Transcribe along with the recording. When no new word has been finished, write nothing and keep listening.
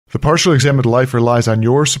The Partially Examined Life relies on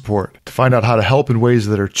your support. To find out how to help in ways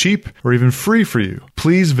that are cheap or even free for you,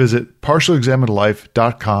 please visit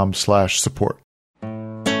partiallyexaminedlife.com/support.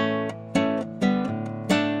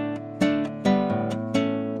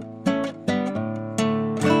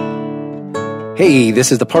 Hey,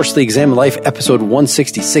 this is the Partially Examined Life, episode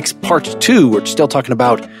 166, part 2. We're still talking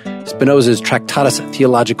about Spinoza's Tractatus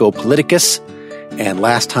Theologico-Politicus. And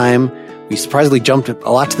last time, we surprisingly jumped a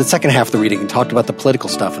lot to the second half of the reading and talked about the political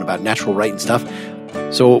stuff and about natural right and stuff.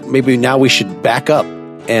 So maybe now we should back up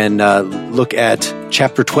and look at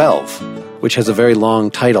chapter 12, which has a very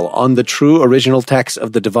long title, On the True Original Text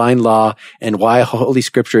of the Divine Law and Why Holy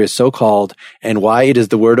Scripture is so called and why it is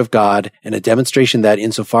the Word of God, and a demonstration that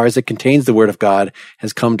insofar as it contains the Word of God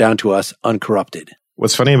has come down to us uncorrupted.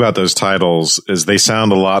 What's funny about those titles is they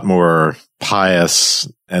sound a lot more pious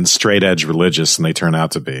and straight-edge religious than they turn out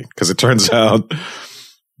to be, because it turns out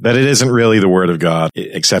that it isn't really the Word of God,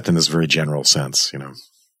 except in this very general sense, you know.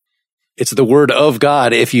 It's the Word of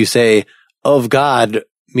God. If you say of God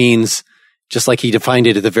means just like he defined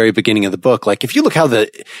it at the very beginning of the book. Like if you look how the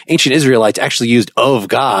ancient Israelites actually used of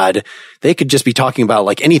God, they could just be talking about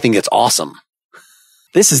like anything that's awesome.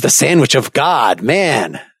 This is the sandwich of God,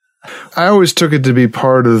 man. I always took it to be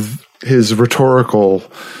part of his rhetorical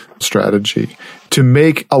strategy to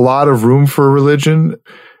make a lot of room for religion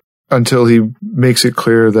until he makes it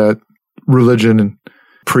clear that religion and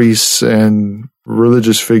priests and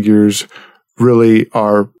religious figures really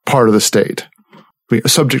are part of the state.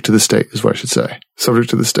 Subject to the state is what I should say.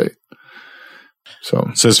 Subject to the state.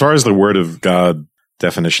 So as far as the Word of God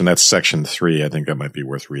definition, that's section 3. I think that might be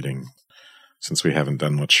worth reading since we haven't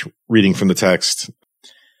done much reading from the text.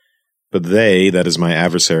 But they, that is my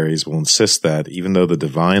adversaries, will insist that even though the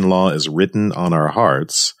divine law is written on our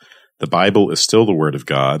hearts, the Bible is still the Word of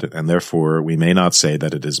God, and therefore we may not say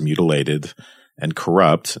that it is mutilated and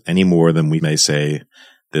corrupt any more than we may say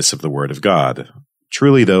this of the Word of God.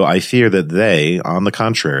 Truly, though, I fear that they, on the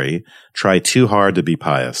contrary, try too hard to be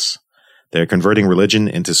pious. They are converting religion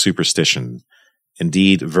into superstition.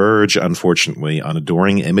 Indeed, verge, unfortunately, on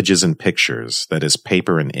adoring images and pictures, that is,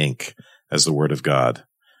 paper and ink, as the Word of God.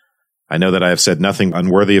 I know that I have said nothing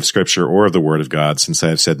unworthy of Scripture or of the Word of God, since I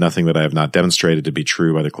have said nothing that I have not demonstrated to be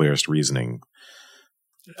true by the clearest reasoning.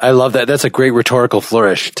 I love that. That's a great rhetorical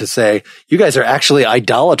flourish to say, you guys are actually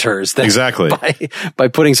idolaters. Exactly. By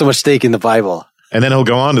putting so much stake in the Bible. And then he'll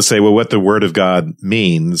go on to say, well, what the Word of God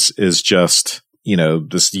means is just,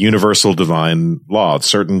 this universal divine law,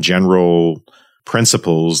 certain general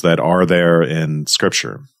principles that are there in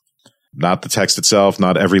Scripture. Not the text itself,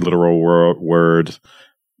 not every literal word.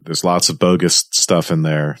 There's lots of bogus stuff in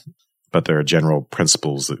there, but there are general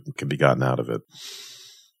principles that can be gotten out of it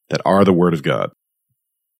that are the Word of God.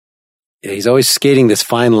 Yeah, he's always skating this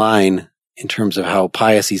fine line in terms of how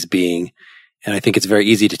pious he's being. And I think it's very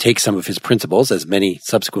easy to take some of his principles, as many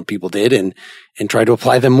subsequent people did, and try to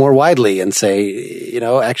apply them more widely and say,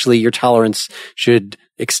 actually your tolerance should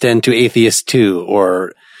extend to atheists too,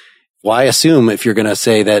 or why assume if you're going to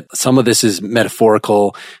say that some of this is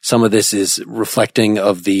metaphorical, some of this is reflecting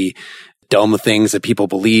of the dumb things that people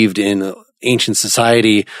believed in ancient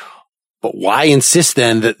society, but why insist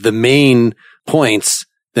then that the main points,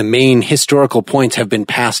 the main historical points have been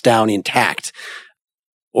passed down intact?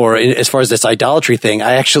 Or as far as this idolatry thing,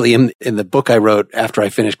 I actually, in the book I wrote after I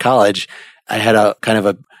finished college, I had a kind of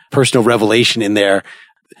a personal revelation in there.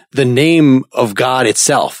 The name of God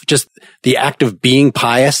itself, just the act of being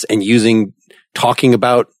pious and talking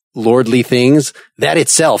about lordly things, that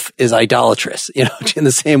itself is idolatrous, in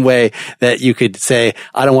the same way that you could say,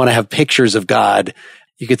 I don't want to have pictures of God.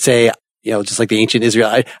 You could say, just like the ancient Israel,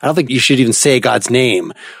 I don't think you should even say God's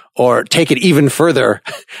name, or take it even further.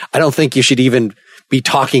 I don't think you should even be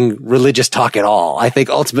talking religious talk at all. I think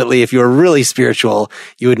ultimately, if you were really spiritual,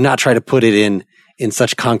 you would not try to put it in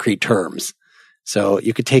such concrete terms. So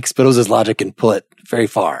you could take Spinoza's logic and pull it very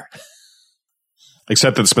far.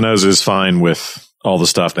 Except that Spinoza is fine with all the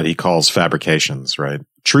stuff that he calls fabrications, right?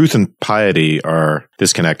 Truth and piety are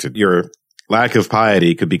disconnected. Your lack of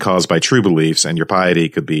piety could be caused by true beliefs, and your piety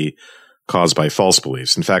could be caused by false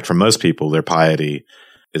beliefs. In fact, for most people, their piety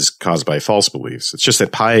is caused by false beliefs. It's just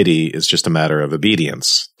that piety is just a matter of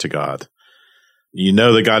obedience to God. You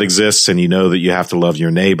know that God exists, and you know that you have to love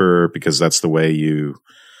your neighbor because that's the way you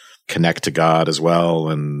connect to God as well.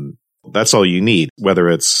 And that's all you need. Whether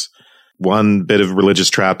it's one bit of religious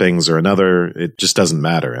trappings or another, it just doesn't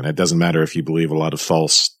matter. And it doesn't matter if you believe a lot of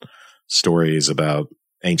false stories about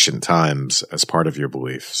ancient times as part of your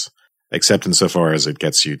beliefs, except insofar as it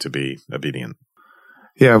gets you to be obedient.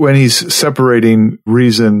 Yeah, when he's separating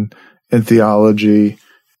reason and theology,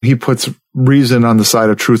 he puts reason on the side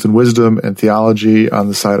of truth and wisdom, and theology on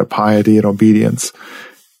the side of piety and obedience.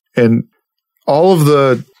 And all of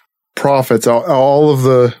the prophets, all of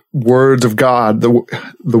the words of God,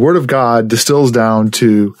 the word of God distills down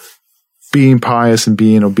to being pious and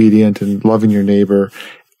being obedient and loving your neighbor.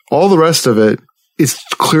 All the rest of it, it's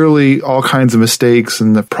clearly all kinds of mistakes,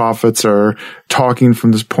 and the prophets are talking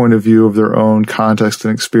from this point of view of their own context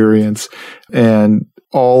and experience, and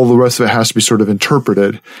all the rest of it has to be sort of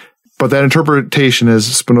interpreted. But that interpretation, as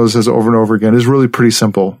Spinoza says over and over again, is really pretty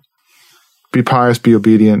simple. Be pious, be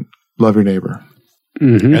obedient, love your neighbor.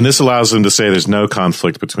 Mm-hmm. And this allows them to say there's no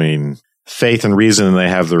conflict between faith and reason, and they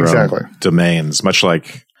have their own domains, much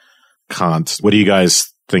like Kant. What do you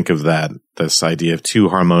guys think of that? This idea of two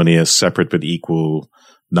harmonious, separate but equal,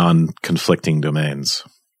 non-conflicting domains.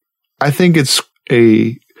 I think it's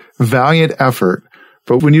a valiant effort,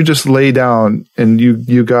 but when you just lay down and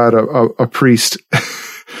you got a priest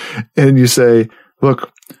and you say,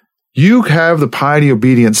 look, you have the piety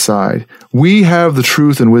obedience side. We have the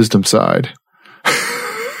truth and wisdom side.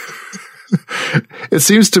 It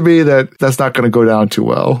seems to me that that's not going to go down too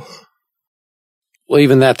well. Well,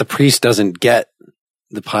 even that, the priest doesn't get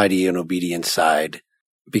the piety and obedience side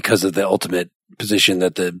because of the ultimate position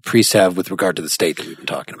that the priests have with regard to the state that we've been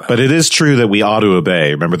talking about. But it is true that we ought to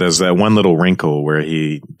obey. Remember, there's that one little wrinkle where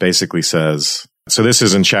he basically says, so this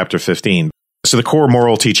is in chapter 15. So the core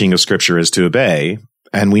moral teaching of Scripture is to obey,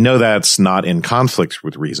 and we know that's not in conflict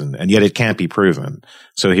with reason, and yet it can't be proven.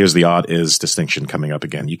 So here's the ought is distinction coming up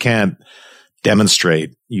again. You can't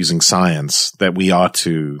demonstrate using science that we ought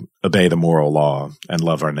to obey the moral law and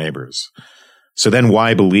love our neighbors. So then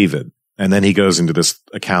why believe it? And then he goes into this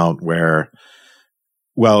account where,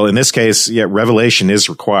 well, in this case, revelation is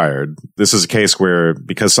required. This is a case where,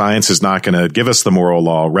 because science is not going to give us the moral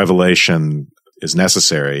law, revelation is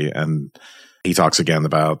necessary. And he talks again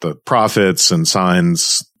about the prophets and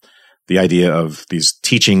signs, the idea of these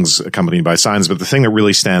teachings accompanied by signs. But the thing that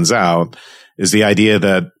really stands out is the idea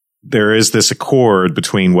that there is this accord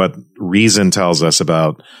between what reason tells us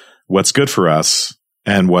about what's good for us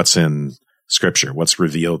and what's in Scripture, what's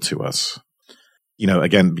revealed to us. You know,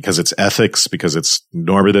 again, because it's ethics, because it's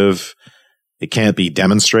normative, it can't be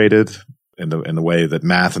demonstrated in the way that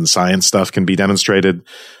math and science stuff can be demonstrated.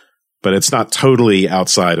 But it's not totally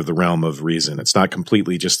outside of the realm of reason. It's not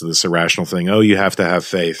completely just this irrational thing. Oh, you have to have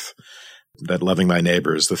faith that loving thy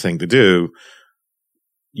neighbor is the thing to do.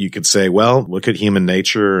 You could say, well, look at human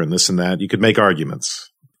nature and this and that. You could make arguments.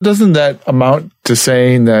 Doesn't that amount to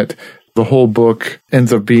saying that the whole book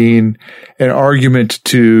ends up being an argument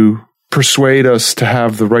to persuade us to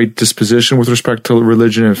have the right disposition with respect to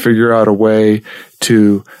religion and figure out a way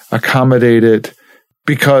to accommodate it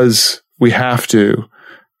because we have to,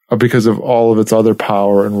 because of all of its other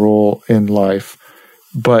power and role in life,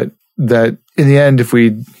 but that in the end, if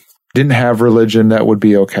we didn't have religion, that would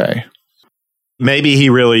be okay. Maybe he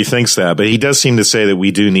really thinks that, but he does seem to say that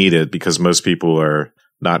we do need it because most people are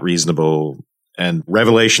not reasonable, and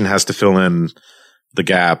revelation has to fill in the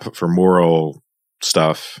gap for moral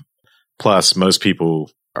stuff. Plus, most people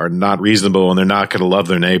are not reasonable and they're not going to love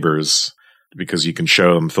their neighbors because you can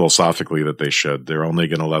show them philosophically that they should. They're only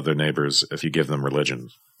going to love their neighbors if you give them religion.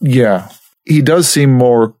 Yeah. He does seem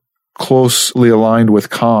more closely aligned with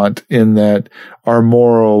Kant in that our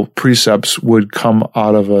moral precepts would come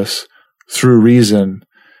out of us through reason,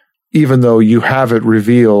 even though you have it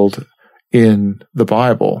revealed in the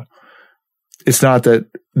Bible. It's not that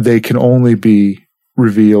they can only be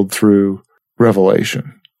revealed through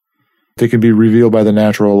revelation. They can be revealed by the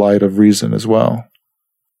natural light of reason as well.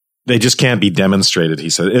 They just can't be demonstrated, he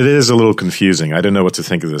said. It is a little confusing. I don't know what to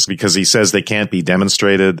think of this because he says they can't be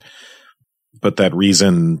demonstrated, but that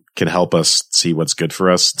reason can help us see what's good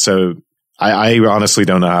for us. So I honestly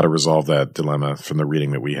don't know how to resolve that dilemma from the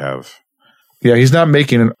reading that we have. Yeah, he's not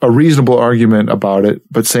making a reasonable argument about it,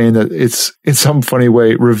 but saying that it's in some funny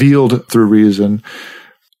way revealed through reason.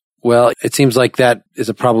 Well, it seems like that is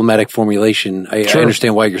a problematic formulation. I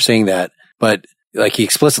understand why you're saying that, but like he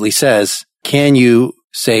explicitly says, can you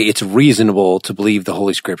say it's reasonable to believe the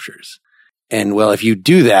Holy Scriptures? And well, if you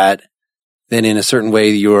do that, then in a certain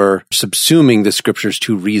way, you're subsuming the Scriptures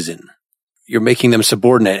to reason. You're making them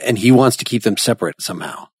subordinate, and he wants to keep them separate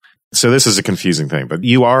somehow. So this is a confusing thing, but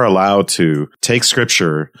you are allowed to take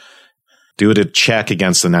Scripture, do it a check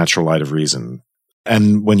against the natural light of reason.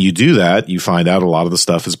 And when you do that, you find out a lot of the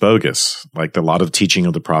stuff is bogus. Like a lot of teaching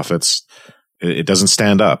of the prophets, it doesn't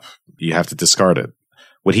stand up. You have to discard it.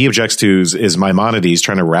 What he objects to is Maimonides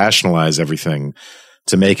trying to rationalize everything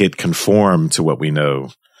to make it conform to what we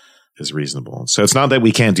know is reasonable. So it's not that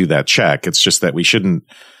we can't do that check. It's just that we shouldn't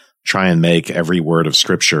try and make every word of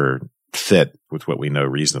Scripture fit with what we know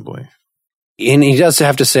reasonably. And he does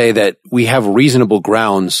have to say that we have reasonable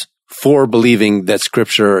grounds for believing that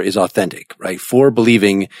Scripture is authentic, right? For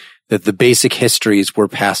believing that the basic histories were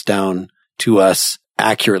passed down to us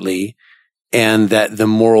accurately and that the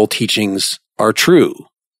moral teachings are true.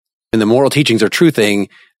 And the moral teachings are true thing.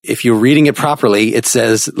 If you're reading it properly, it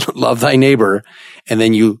says, love thy neighbor. And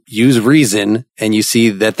then you use reason and you see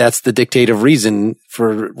that that's the dictate of reason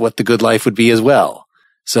for what the good life would be as well.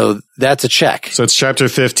 So that's a check. So it's chapter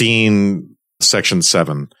 15, section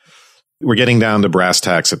 7. We're getting down to brass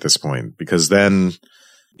tacks at this point, because then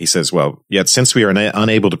he says, well, yet since we are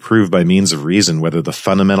unable to prove by means of reason whether the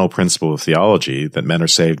fundamental principle of theology, that men are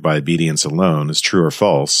saved by obedience alone, is true or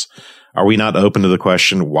false, are we not open to the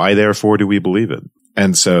question, why therefore do we believe it?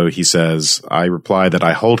 And so he says, I reply that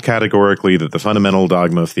I hold categorically that the fundamental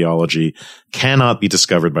dogma of theology cannot be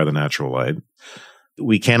discovered by the natural light.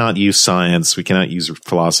 We cannot use science, we cannot use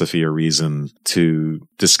philosophy or reason to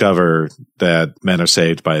discover that men are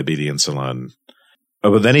saved by obedience alone.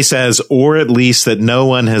 But then he says, or at least that no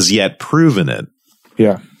one has yet proven it.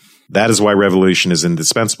 Yeah. That is why revelation is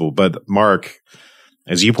indispensable. But Mark,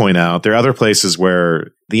 as you point out, there are other places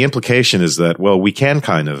where the implication is that, well, we can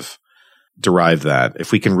kind of derive that.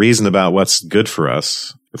 If we can reason about what's good for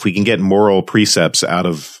us, if we can get moral precepts out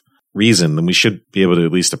of reason, then we should be able to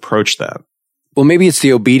at least approach that. Well, maybe it's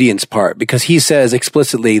the obedience part, because he says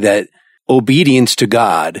explicitly that obedience to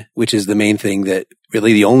God, which is the main thing that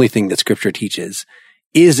really the only thing that Scripture teaches,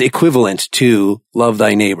 is equivalent to love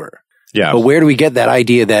thy neighbor. Yeah. But where do we get that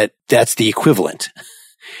idea that that's the equivalent?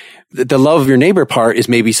 The love of your neighbor part is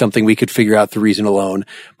maybe something we could figure out through reason alone.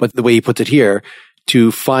 But the way he puts it here,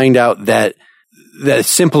 to find out that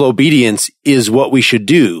simple obedience is what we should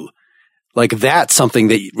do, like that's something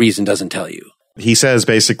that reason doesn't tell you. He says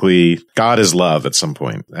basically God is love at some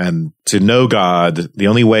point. And to know God, the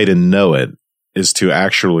only way to know it is to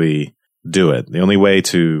actually do it. The only way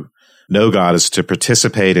to know God is to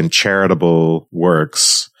participate in charitable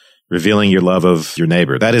works, revealing your love of your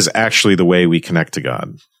neighbor. That is actually the way we connect to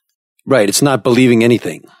God. Right. It's not believing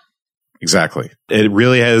anything. Exactly. It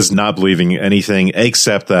really is not believing anything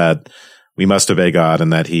except that we must obey God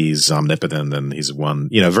and that he's omnipotent and he's one,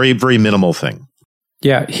 very, very minimal thing.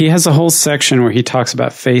 Yeah, he has a whole section where he talks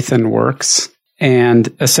about faith and works,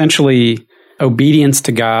 and essentially obedience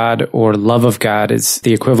to God or love of God is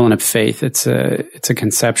the equivalent of faith. It's a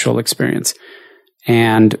conceptual experience.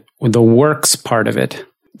 And the works part of it,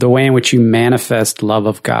 the way in which you manifest love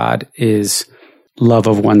of God, is love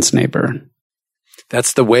of one's neighbor.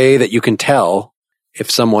 That's the way that you can tell if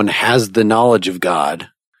someone has the knowledge of God.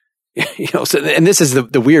 And this is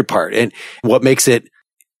the weird part. And what makes it,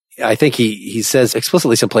 I think he says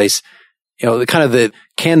explicitly someplace, can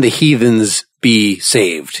the heathens be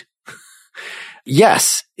saved?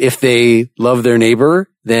 Yes. If they love their neighbor,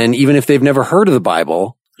 then even if they've never heard of the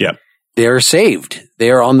Bible, yeah, they're saved.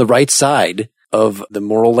 They are on the right side of the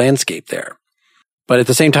moral landscape there. But at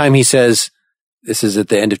the same time, he says, this is at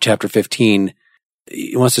the end of chapter 15,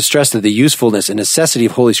 he wants to stress that the usefulness and necessity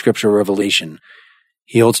of Holy Scripture revelation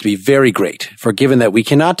he holds to be very great, for given that we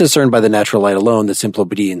cannot discern by the natural light alone that simple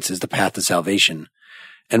obedience is the path to salvation,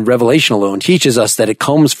 and revelation alone teaches us that it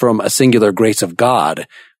comes from a singular grace of God,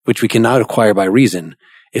 which we cannot acquire by reason,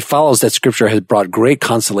 it follows that Scripture has brought great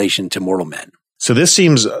consolation to mortal men. So this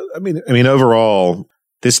seems, overall,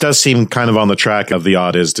 this does seem kind of on the track of the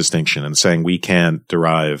odd is distinction and saying we can't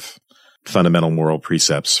derive fundamental moral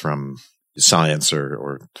precepts from science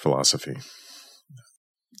or philosophy.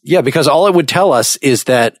 Yeah, because all it would tell us is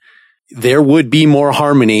that there would be more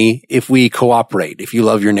harmony if we cooperate, if you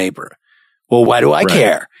love your neighbor. Well, why do I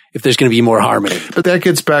care if there's going to be more harmony? But that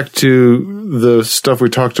gets back to the stuff we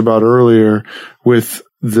talked about earlier with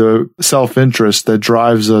the self-interest that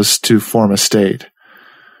drives us to form a state.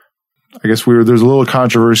 I guess there's a little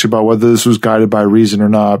controversy about whether this was guided by reason or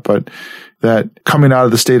not, but that coming out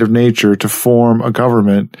of the state of nature to form a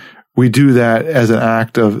government, we do that as an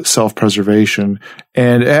act of self-preservation.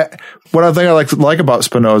 And what I think I like about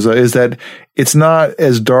Spinoza is that it's not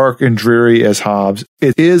as dark and dreary as Hobbes.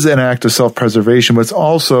 It is an act of self-preservation, but it's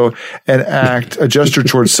also a gesture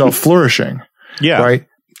towards self-flourishing. Yeah. Right?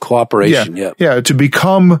 Cooperation. Yeah. To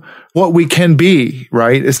become what we can be,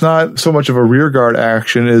 right? It's not so much of a rearguard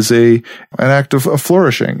action as an act of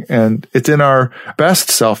flourishing. And it's in our best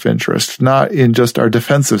self-interest, not in just our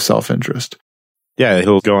defensive self-interest. Yeah,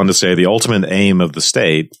 he'll go on to say the ultimate aim of the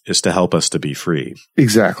state is to help us to be free.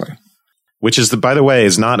 Exactly. Which is, by the way,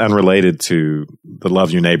 is not unrelated to the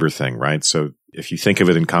love your neighbor thing, right? So if you think of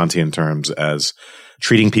it in Kantian terms as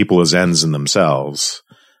treating people as ends in themselves,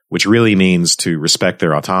 which really means to respect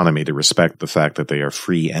their autonomy, to respect the fact that they are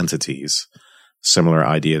free entities. Similar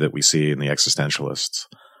idea that we see in the existentialists.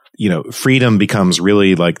 Freedom becomes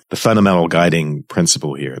really like the fundamental guiding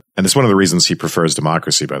principle here. And it's one of the reasons he prefers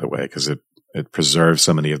democracy, by the way, because it preserves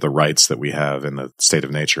so many of the rights that we have in the state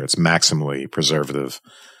of nature. It's maximally preservative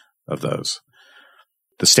of those.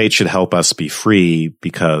 The state should help us be free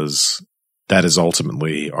because that is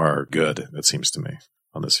ultimately our good, it seems to me,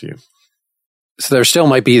 on this view. So there still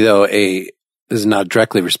might be, though, this is not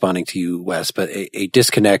directly responding to you, Wes, but a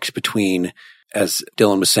disconnect between, as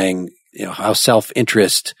Dylan was saying, how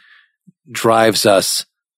self-interest drives us.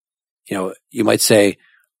 You might say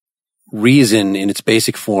reason in its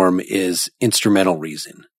basic form is instrumental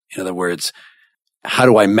reason. In other words, how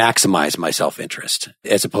do I maximize my self-interest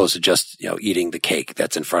as opposed to just, eating the cake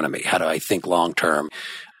that's in front of me? How do I think long term?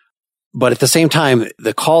 But at the same time,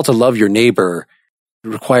 the call to love your neighbor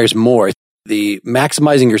requires more. The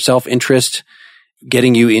maximizing your self-interest,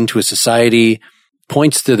 getting you into a society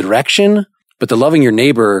points to the direction, but the loving your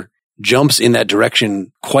neighbor jumps in that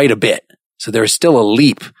direction quite a bit. So there's still a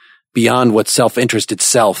leap beyond what self-interest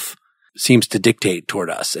itself seems to dictate toward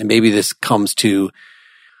us. And maybe this comes to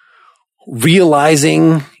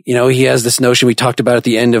realizing, he has this notion we talked about at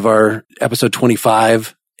the end of our episode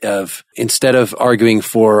 25 of, instead of arguing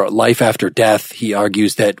for life after death, he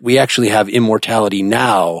argues that we actually have immortality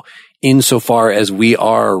now insofar as we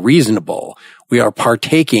are reasonable. We are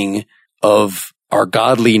partaking of our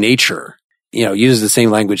godly nature. Uses the same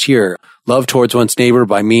language here. Love towards one's neighbor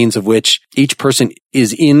by means of which each person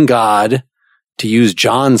is in God, to use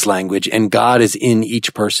John's language, and God is in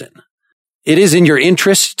each person. It is in your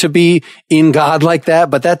interest to be in God like that,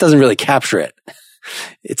 but that doesn't really capture it.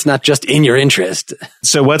 It's not just in your interest.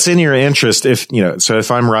 So what's in your interest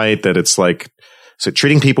if I'm right that it's like, so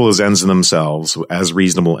treating people as ends in themselves, as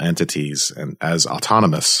reasonable entities and as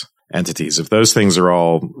autonomous entities, if those things are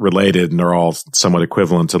all related and are all somewhat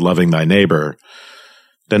equivalent to loving thy neighbor,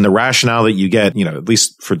 then the rationale that you get, at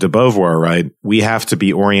least for de Beauvoir, right, we have to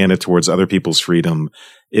be oriented towards other people's freedom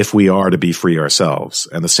if we are to be free ourselves.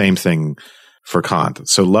 And the same thing for Kant.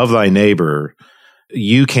 So love thy neighbor,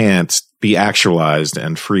 you can't be actualized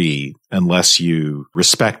and free unless you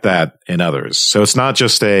respect that in others. So it's not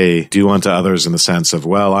just a do unto others in the sense of,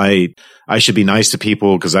 well, I should be nice to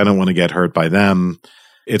people because I don't want to get hurt by them.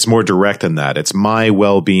 It's more direct than that. It's my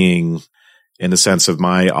well-being in the sense of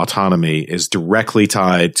my autonomy is directly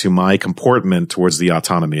tied to my comportment towards the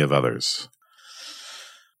autonomy of others.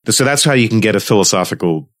 So that's how you can get a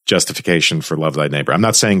philosophical justification for love thy neighbor. I'm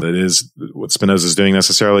not saying that it is what Spinoza is doing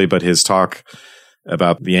necessarily, but his talk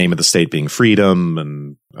about the aim of the state being freedom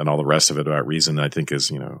and all the rest of it about reason, I think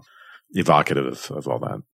is, evocative of all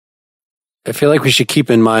that. I feel like we should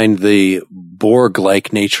keep in mind the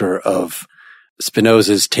Borg-like nature of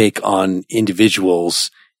Spinoza's take on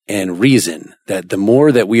individuals and reason, that the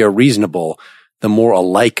more that we are reasonable, the more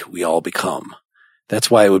alike we all become.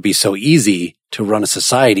 That's why it would be so easy to run a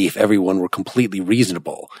society if everyone were completely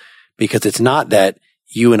reasonable, because it's not that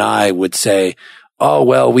you and I would say, oh,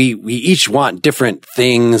 well, we each want different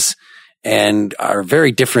things and are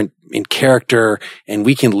very different in character and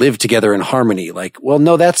we can live together in harmony. Like, well,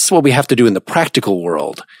 no, that's what we have to do in the practical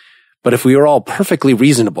world. But if we were all perfectly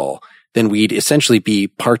reasonable, then we'd essentially be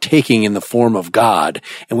partaking in the form of God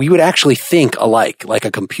and we would actually think alike, like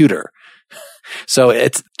a computer. So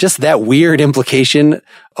it's just that weird implication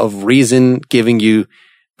of reason giving you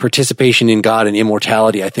participation in God and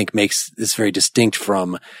immortality, I think makes this very distinct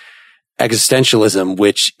from existentialism,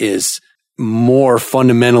 which is more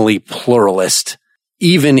fundamentally pluralist,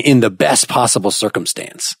 even in the best possible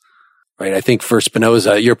circumstance, right? I think for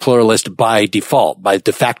Spinoza, you're pluralist by default, by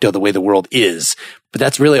de facto, the way the world is. But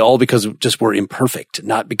that's really all because just we're imperfect,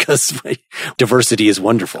 not because diversity is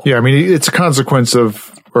wonderful. Yeah, I mean, it's a consequence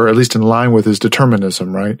of, or at least in line with his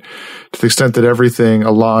determinism, right? To the extent that everything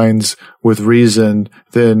aligns with reason,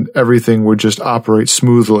 then everything would just operate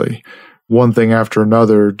smoothly, one thing after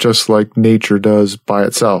another, just like nature does by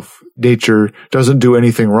itself. Nature doesn't do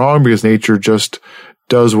anything wrong because nature just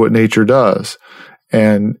does what nature does.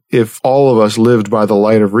 And if all of us lived by the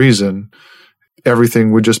light of reason,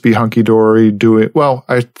 everything would just be hunky-dory,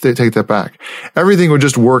 I take that back. Everything would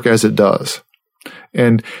just work as it does.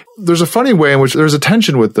 And there's a funny way in which there's a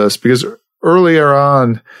tension with this, because earlier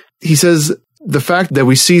on, he says the fact that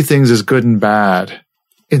we see things as good and bad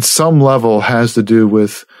in some level has to do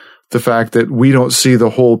with the fact that we don't see the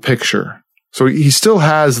whole picture. So he still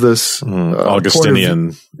has this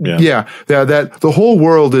Augustinian, that the whole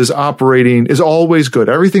world is operating, is always good.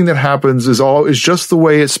 Everything that happens is just the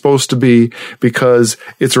way it's supposed to be because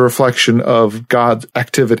it's a reflection of God's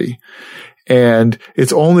activity. And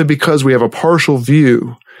it's only because we have a partial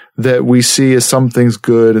view that we see as some things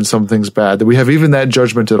good and some things bad, that we have even that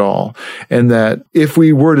judgment at all. And that if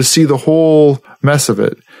we were to see the whole mess of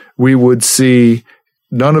it, we would see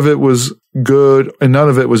none of it was good and none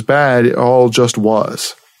of it was bad. It all just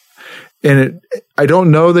was. And I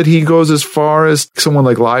don't know that he goes as far as someone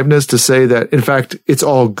like Leibniz to say that, in fact, it's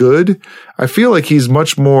all good. I feel like he's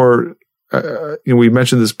much more, we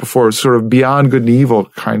mentioned this before, sort of beyond good and evil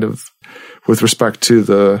kind of with respect to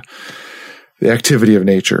the activity of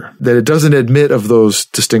nature, that it doesn't admit of those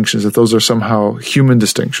distinctions, that those are somehow human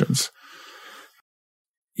distinctions.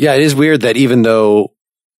 Yeah, it is weird that even though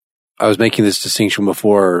I was making this distinction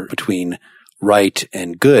before between right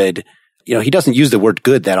and good, he doesn't use the word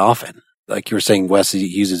good that often. Like you were saying, Wes, he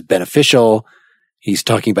uses beneficial. He's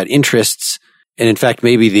talking about interests. And in fact,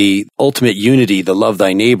 maybe the ultimate unity, the love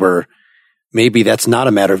thy neighbor, maybe that's not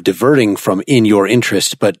a matter of diverting from in your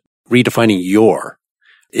interest, but redefining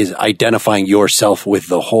is identifying yourself with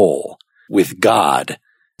the whole, with God.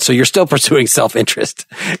 So you're still pursuing self-interest.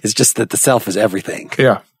 It's just that the self is everything.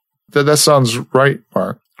 Yeah, that sounds right,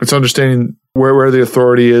 Mark. It's understanding where the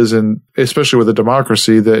authority is, and especially with a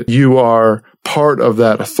democracy, that you are part of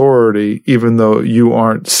that authority, even though you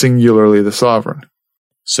aren't singularly the sovereign.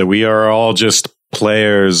 So we are all just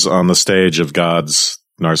players on the stage of God's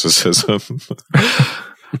narcissism.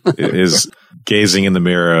 Is gazing in the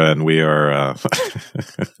mirror, and we are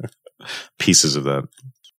pieces of that.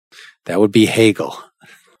 That would be Hegel.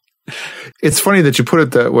 It's funny that you put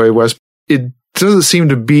it that way, Wes. It doesn't seem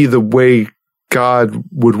to be the way God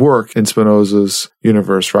would work in Spinoza's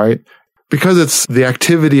universe, right? Because it's the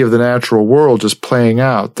activity of the natural world just playing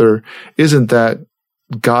out. There isn't that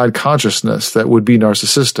God consciousness that would be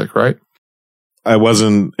narcissistic, right? I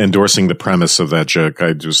wasn't endorsing the premise of that joke.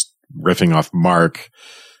 I just riffing off Mark.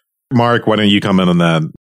 Mark, why don't you comment on that?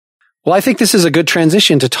 Well, I think this is a good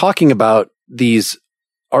transition to talking about these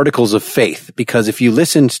articles of faith, because if you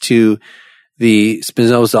listened to the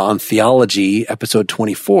Spinoza on Theology, episode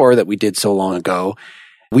 24 that we did so long ago,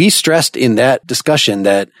 we stressed in that discussion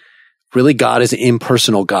that really God is an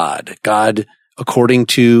impersonal God. God, according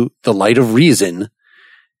to the light of reason,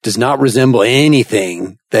 does not resemble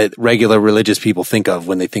anything that regular religious people think of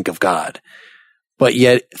when they think of God. But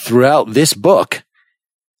yet, throughout this book,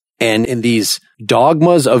 and in these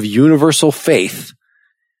dogmas of universal faith,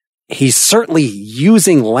 he's certainly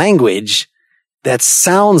using language that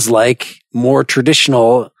sounds like more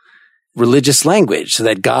traditional religious language, so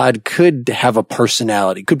that God could have a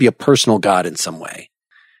personality, could be a personal God in some way.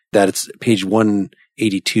 That it's page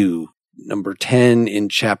 182, number 10 in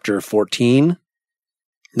chapter 14.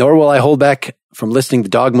 Nor will I hold back from listing the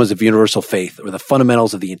dogmas of universal faith or the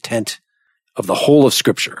fundamentals of the intent of the whole of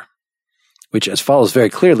Scripture, which, as follows very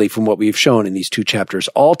clearly from what we've shown in these two chapters,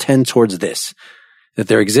 all tend towards this, that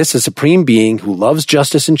there exists a supreme being who loves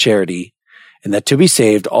justice and charity, and that to be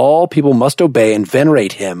saved, all people must obey and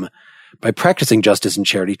venerate him by practicing justice and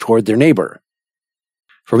charity toward their neighbor.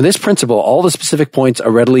 From this principle, all the specific points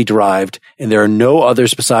are readily derived, and there are no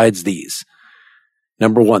others besides these.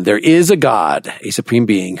 Number one, there is a God, a supreme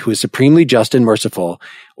being, who is supremely just and merciful,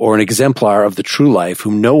 or an exemplar of the true life,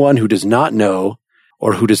 whom no one who does not know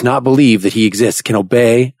or who does not believe that he exists can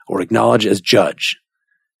obey or acknowledge as judge.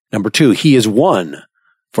 Number two, he is one,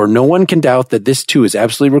 for no one can doubt that this too is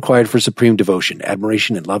absolutely required for supreme devotion,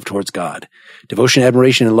 admiration, and love towards God. Devotion,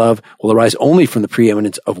 admiration, and love will arise only from the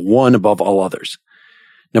preeminence of one above all others.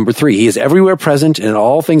 Number three, he is everywhere present, and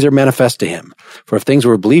all things are manifest to him. For if things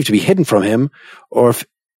were believed to be hidden from him, or if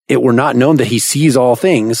it were not known that he sees all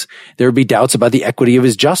things, there would be doubts about the equity of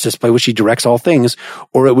his justice by which he directs all things,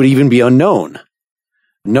 or it would even be unknown.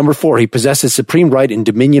 Number four, he possesses supreme right and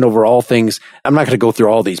dominion over all things. I'm not going to go through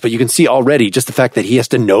all these, but you can see already just the fact that he has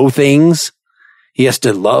to know things. He has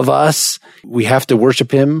to love us. We have to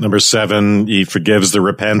worship him. Number seven, he forgives the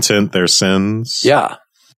repentant their sins. Yeah.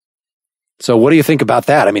 So what do you think about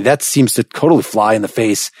that? I mean, that seems to totally fly in the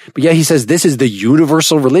face. But yeah, he says this is the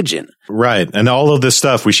universal religion. Right. And all of this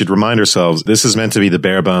stuff, we should remind ourselves, this is meant to be the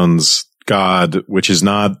bare bones God, which is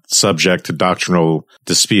not subject to doctrinal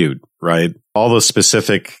dispute, right? All the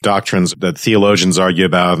specific doctrines that theologians argue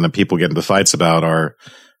about and that people get into fights about are,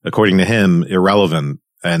 according to him, irrelevant.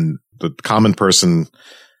 And the common person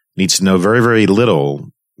needs to know very, very little.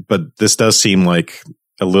 But this does seem like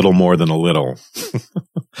a little more than a little.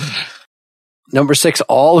 Number six,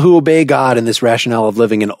 all who obey God in this rationale of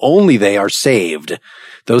living, and only they are saved.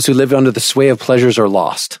 Those who live under the sway of pleasures are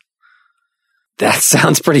lost. That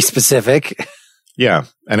sounds pretty specific. Yeah.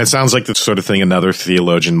 And it sounds like the sort of thing another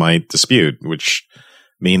theologian might dispute, which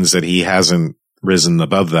means that he hasn't risen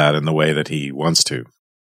above that in the way that he wants to.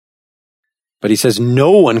 But he says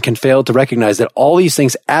no one can fail to recognize that all these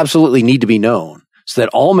things absolutely need to be known, so that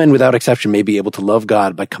all men without exception may be able to love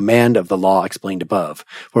God by command of the law explained above.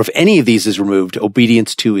 For if any of these is removed,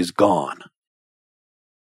 obedience too is gone.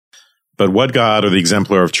 But what God or the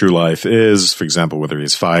exemplar of true life is, for example, whether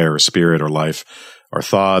he's fire or spirit or life or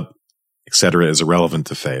thought, etc., is irrelevant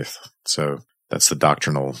to faith. So that's the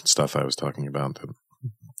doctrinal stuff I was talking about that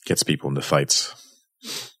gets people into fights.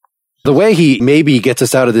 The way he maybe gets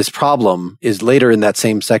us out of this problem is later in that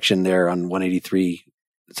same section there on 183,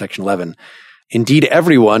 section 11. Indeed,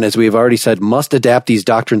 everyone, as we have already said, must adapt these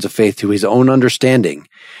doctrines of faith to his own understanding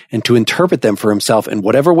and to interpret them for himself in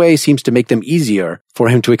whatever way seems to make them easier for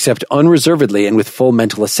him to accept unreservedly and with full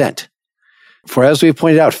mental assent. For as we have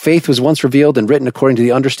pointed out, faith was once revealed and written according to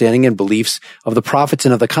the understanding and beliefs of the prophets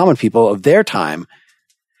and of the common people of their time.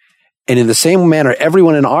 And in the same manner,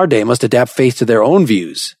 everyone in our day must adapt faith to their own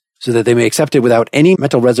views, so that they may accept it without any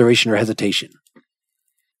mental reservation or hesitation.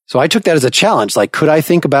 So I took that as a challenge. Like, could I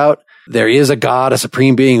think about there is a God, a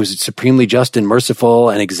supreme being who's supremely just and merciful,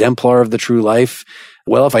 an exemplar of the true life?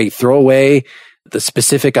 Well, if I throw away the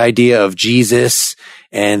specific idea of Jesus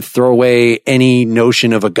and throw away any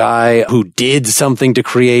notion of a guy who did something to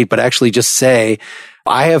create, but actually just say,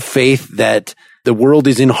 I have faith that the world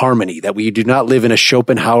is in harmony, that we do not live in a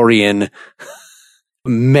Schopenhauerian,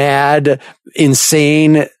 mad,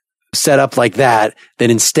 insane setup like that, then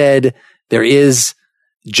instead there is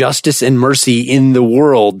justice and mercy in the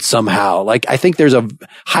world somehow. Like, I think there's a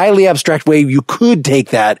highly abstract way you could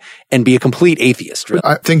take that and be a complete atheist. Really.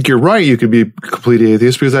 I think you're right. You could be a complete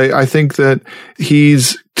atheist because I think that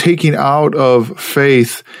he's taking out of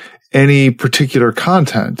faith any particular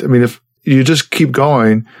content. I mean, if you just keep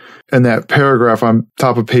going in that paragraph on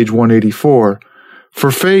top of page 184,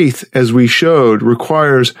 for faith, as we showed,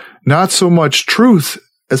 requires not so much truth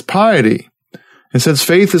as piety. And since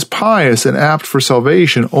faith is pious and apt for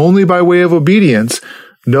salvation only by way of obedience,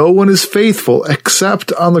 no one is faithful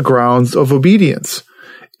except on the grounds of obedience.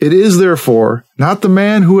 It is, therefore, not the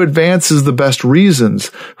man who advances the best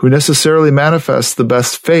reasons who necessarily manifests the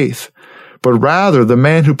best faith, but rather the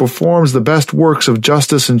man who performs the best works of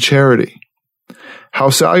justice and charity. How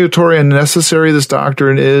salutary and necessary this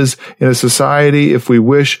doctrine is in a society if we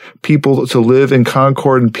wish people to live in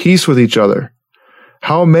concord and peace with each other.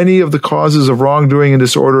 How many of the causes of wrongdoing and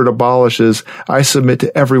disorder it abolishes, I submit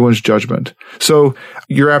to everyone's judgment. So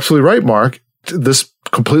you're absolutely right, Mark. This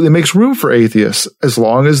completely makes room for atheists as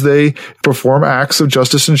long as they perform acts of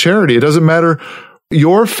justice and charity. It doesn't matter.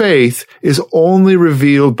 Your faith is only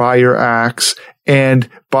revealed by your acts and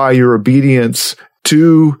by your obedience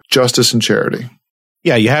to justice and charity.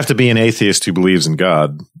 Yeah, you have to be an atheist who believes in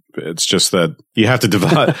God. It's just that you have to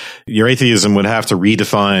divide, your atheism would have to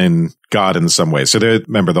redefine God in some way. So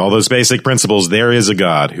remember, all those basic principles, there is a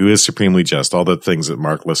God who is supremely just, all the things that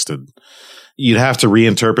Mark listed. You'd have to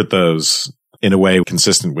reinterpret those in a way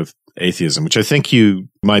consistent with atheism, which I think you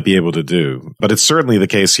might be able to do. But it's certainly the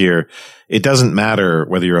case here. It doesn't matter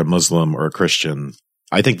whether you're a Muslim or a Christian.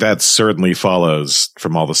 I think that certainly follows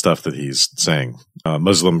from all the stuff that he's saying. A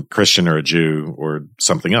Muslim, Christian, or a Jew, or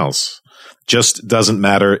something else. Just doesn't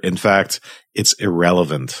matter. In fact, it's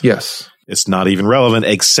irrelevant. Yes. It's not even relevant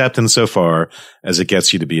except insofar as it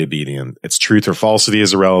gets you to be obedient. Its truth or falsity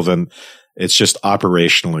is irrelevant. It's just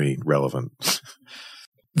operationally relevant.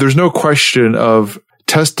 There's no question of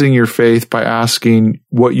testing your faith by asking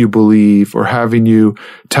what you believe or having you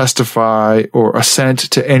testify or assent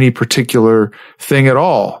to any particular thing at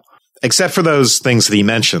all. Except for those things that he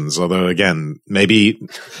mentions, although again, maybe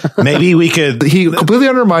we could. He completely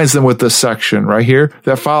undermines them with this section right here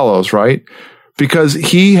that follows, right? Because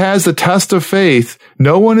he has the test of faith.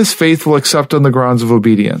 No one is faithful except on the grounds of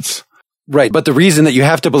obedience. Right. But the reason that you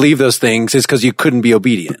have to believe those things is because you couldn't be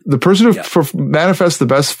obedient. The person who manifests the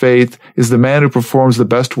best faith is the man who performs the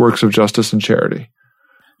best works of justice and charity.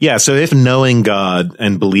 Yeah. So if knowing God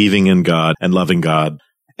and believing in God and loving God,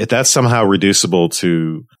 if that's somehow reducible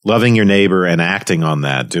to loving your neighbor and acting on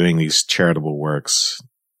that, doing these charitable works,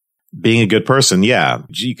 being a good person, yeah,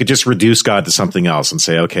 you could just reduce God to something else and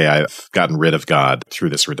say, okay, I've gotten rid of God through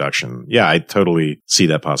this reduction. Yeah, I totally see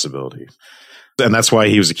that possibility. And that's why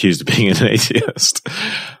he was accused of being an atheist.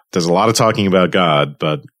 There's a lot of talking about God,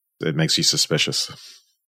 but it makes you suspicious.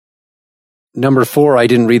 Number 4, I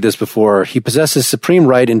didn't read this before. He possesses supreme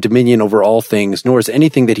right and dominion over all things, nor is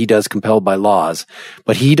anything that he does compelled by laws,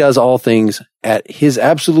 but he does all things at his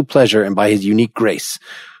absolute pleasure and by his unique grace.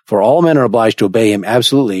 For all men are obliged to obey him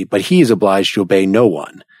absolutely, but he is obliged to obey no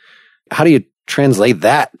one. How do you translate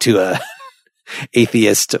that to a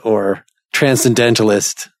atheist or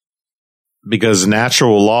transcendentalist? Because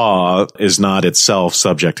natural law is not itself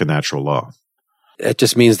subject to natural law. It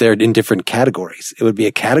just means they're in different categories. It would be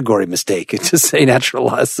a category mistake to say natural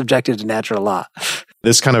law is subjective to natural law.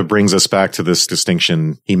 This kind of brings us back to this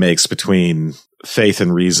distinction he makes between faith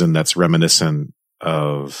and reason that's reminiscent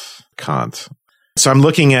of Kant. So I'm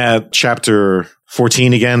looking at chapter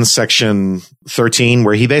 14 again, section 13,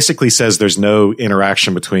 where he basically says there's no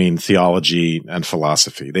interaction between theology and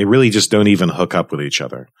philosophy. They really just don't even hook up with each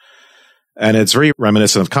other. And it's very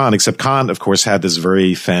reminiscent of Kant, except Kant, of course, had this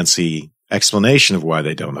very fancy explanation of why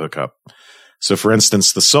they don't hook up. So, for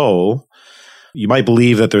instance, the soul, you might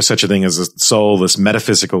believe that there's such a thing as a soul, this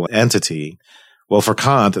metaphysical entity. Well, for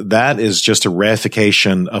Kant, that is just a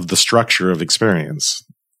reification of the structure of experience,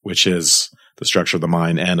 which is the structure of the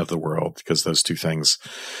mind and of the world, because those two things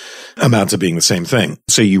amount to being the same thing.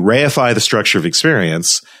 So you reify the structure of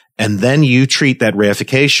experience, and then you treat that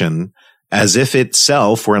reification as if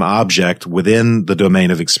itself were an object within the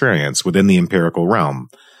domain of experience, within the empirical realm.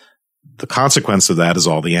 The consequence of that is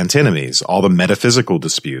all the antinomies, all the metaphysical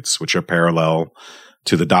disputes, which are parallel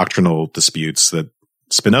to the doctrinal disputes that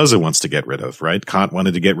Spinoza wants to get rid of, right? Kant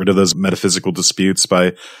wanted to get rid of those metaphysical disputes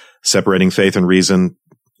by separating faith and reason.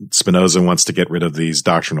 Spinoza wants to get rid of these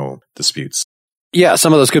doctrinal disputes. Yeah,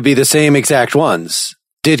 some of those could be the same exact ones.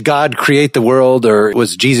 Did God create the world, or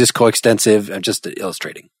was Jesus coextensive? I'm just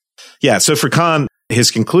illustrating. Yeah, so for Kant, his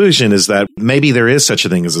conclusion is that maybe there is such a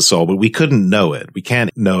thing as a soul, but we couldn't know it. We can't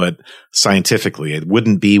know it scientifically. It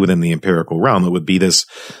wouldn't be within the empirical realm. It would be this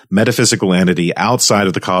metaphysical entity outside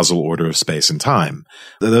of the causal order of space and time.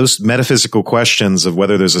 Those metaphysical questions of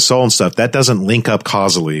whether there's a soul and stuff, that doesn't link up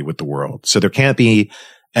causally with the world. So there can't be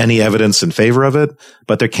any evidence in favor of it,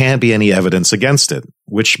 but there can't be any evidence against it,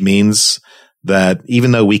 which means that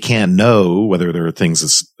even though we can't know whether there are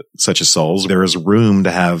things such as souls, there is room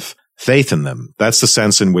to have faith in them. That's the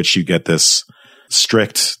sense in which you get this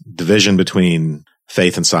strict division between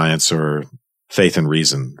faith and science or faith and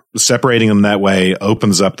reason. Separating them that way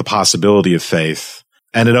opens up the possibility of faith,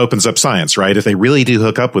 and it opens up science, right? If they really do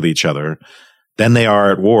hook up with each other, then they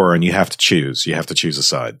are at war, and you have to choose. You have to choose a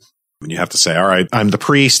side. You have to say, all right, I'm the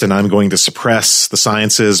priest and I'm going to suppress the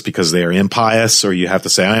sciences because they are impious, or you have to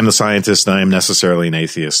say, I am the scientist and I am necessarily an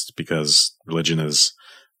atheist because religion is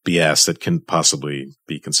BS that can possibly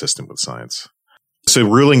be consistent with science. So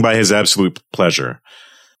ruling by his absolute pleasure.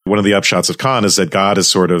 One of the upshots of Kant is that God is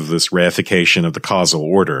sort of this reification of the causal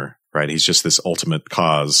order, right? He's just this ultimate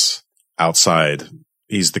cause outside.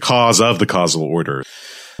 He's the cause of the causal order.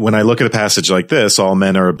 When I look at a passage like this, all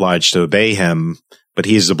men are obliged to obey him, but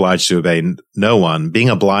he is obliged to obey no one. Being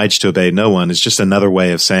obliged to obey no one is just another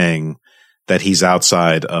way of saying that he's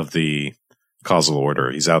outside of the causal order.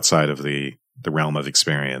 He's outside of the realm of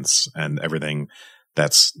experience and everything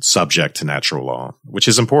that's subject to natural law, which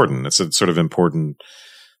is important. It's a sort of important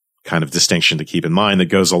kind of distinction to keep in mind that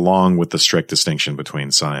goes along with the strict distinction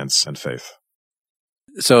between science and faith.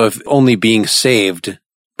 So if only being saved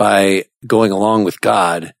by going along with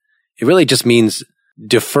God, it really just means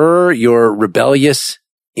defer your rebellious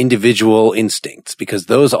individual instincts, because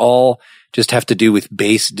those all just have to do with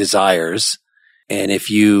base desires. And if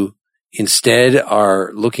you instead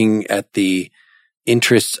are looking at the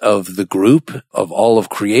interests of the group, of all of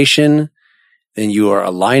creation, then you are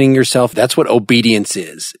aligning yourself. That's what obedience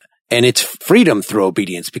is. And it's freedom through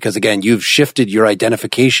obedience, because again, you've shifted your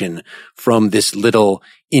identification from this little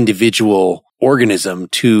individual organism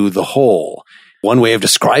to the whole. One way of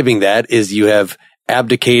describing that is you have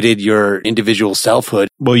abdicated your individual selfhood.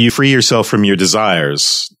 Well, you free yourself from your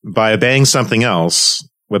desires by obeying something else,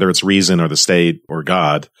 whether it's reason or the state or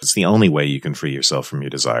God. It's the only way you can free yourself from your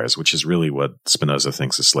desires, which is really what Spinoza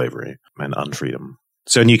thinks is slavery and unfreedom.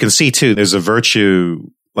 So, and you can see too, there's a virtue,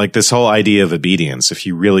 like this whole idea of obedience. If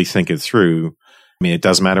you really think it through, I mean, it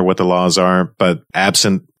doesn't matter what the laws are, but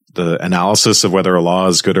absent the analysis of whether a law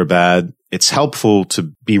is good or bad, it's helpful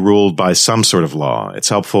to be ruled by some sort of law. It's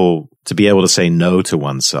helpful to be able to say no to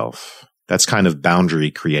oneself. That's kind of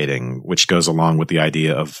boundary creating, which goes along with the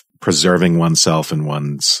idea of preserving oneself in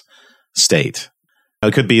one's state.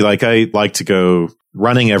 It could be like, I like to go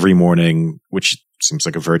running every morning, which seems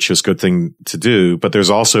like a virtuous good thing to do, but there's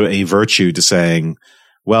also a virtue to saying,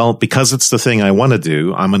 well, because it's the thing I want to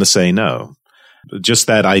do, I'm going to say no. Just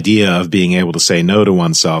that idea of being able to say no to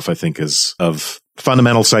oneself, I think, is of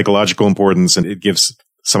fundamental psychological importance, and it gives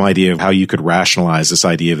some idea of how you could rationalize this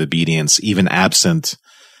idea of obedience, even absent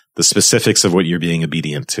the specifics of what you're being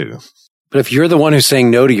obedient to. But if you're the one who's saying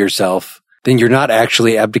no to yourself, then you're not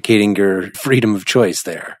actually abdicating your freedom of choice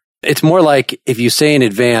there. It's more like if you say in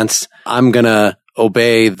advance, I'm going to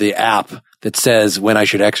obey the app that says when I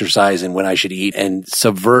should exercise and when I should eat, and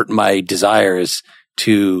subvert my desires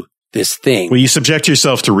to this thing. Well, you subject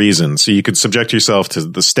yourself to reason. So you could subject yourself to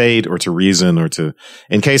the state or to reason or to,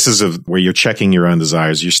 in cases of where you're checking your own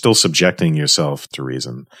desires, you're still subjecting yourself to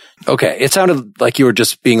reason. Okay. It sounded like you were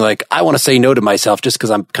just being like, I want to say no to myself just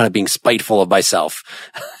because I'm kind of being spiteful of myself.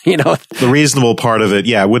 You know, the reasonable part of it,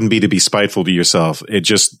 yeah, it wouldn't be to be spiteful to yourself.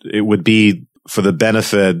 It would be for the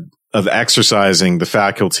benefit of exercising the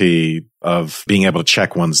faculty of being able to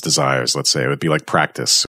check one's desires. Let's say it would be like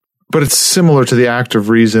practice. But it's similar to the act of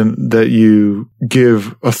reason that you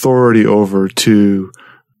give authority over to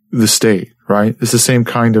the state, right? It's the same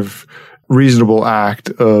kind of reasonable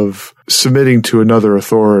act of submitting to another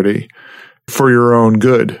authority for your own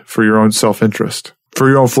good, for your own self-interest, for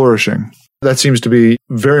your own flourishing. That seems to be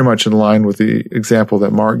very much in line with the example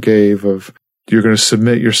that Mark gave of you're going to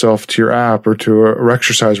submit yourself to your app or to a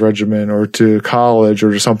exercise regimen or to college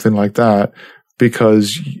or to something like that,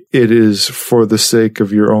 because it is for the sake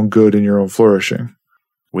of your own good and your own flourishing.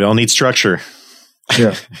 We all need structure.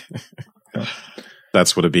 Yeah.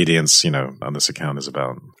 That's what obedience, on this account is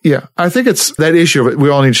about. Yeah. I think it's that issue of it. We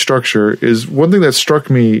all need structure is one thing that struck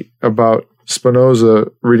me about Spinoza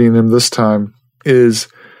reading him this time is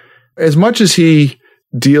as much as he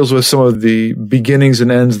deals with some of the beginnings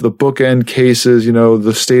and ends, the bookend cases,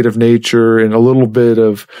 the state of nature and a little bit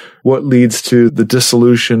of what leads to the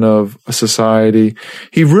dissolution of a society.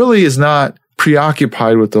 He really is not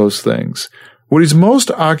preoccupied with those things. What he's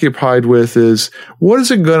most occupied with is what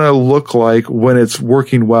is it going to look like when it's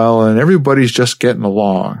working well and everybody's just getting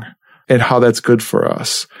along and how that's good for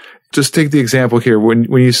us. Just take the example here.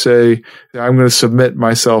 When you say, I'm going to submit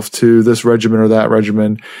myself to this regimen or that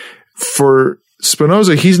regimen, for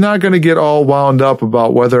Spinoza, he's not going to get all wound up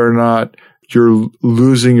about whether or not you're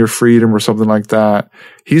losing your freedom or something like that.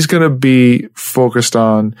 He's going to be focused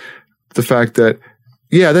on the fact that,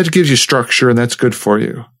 yeah, that gives you structure and that's good for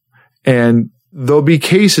you. And there'll be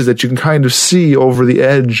cases that you can kind of see over the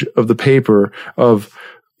edge of the paper of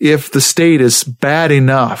if the state is bad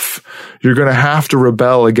enough, you're going to have to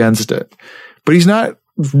rebel against it. But he's not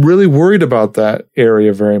really worried about that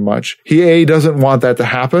area very much. He doesn't want that to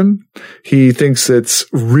happen. He thinks it's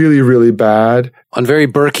really, really bad. On very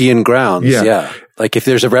Burkean grounds. Yeah. Like if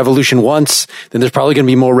there's a revolution once, then there's probably going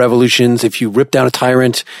to be more revolutions. If you rip down a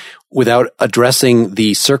tyrant without addressing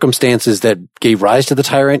the circumstances that gave rise to the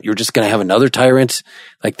tyrant, you're just going to have another tyrant.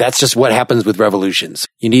 Like that's just what happens with revolutions.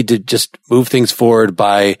 You need to just move things forward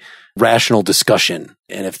by rational discussion.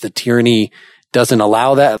 And if the tyranny doesn't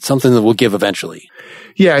allow that, something that will give eventually.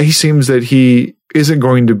 Yeah, he seems that he isn't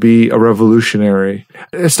going to be a revolutionary.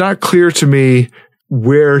 It's not clear to me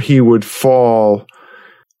where he would fall,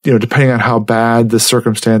 depending on how bad the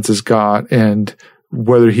circumstances got and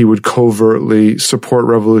whether he would covertly support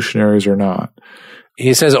revolutionaries or not.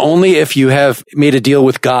 He says only if you have made a deal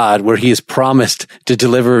with God where he has promised to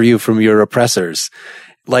deliver you from your oppressors,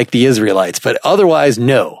 like the Israelites. But otherwise,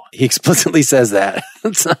 no. He explicitly says that.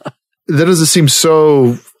 That doesn't seem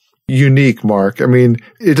so unique, Mark. I mean,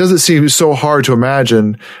 it doesn't seem so hard to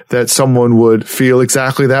imagine that someone would feel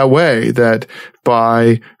exactly that way, that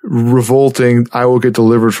by revolting, I will get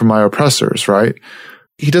delivered from my oppressors, right?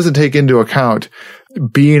 He doesn't take into account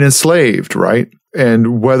being enslaved, right?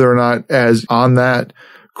 And whether or not as on that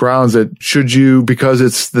grounds that should you, because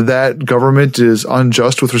it's that government is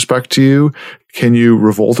unjust with respect to you, can you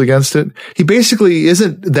revolt against it? He basically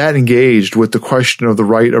isn't that engaged with the question of the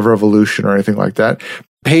right of revolution or anything like that.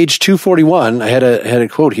 Page 241, I had a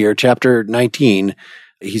quote here, chapter 19.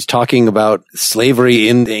 He's talking about slavery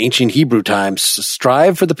in the ancient Hebrew times.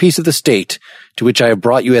 Strive for the peace of the state to which I have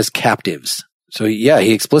brought you as captives. So yeah,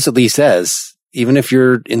 he explicitly says, even if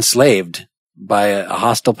you're enslaved by a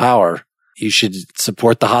hostile power, you should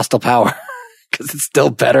support the hostile power because it's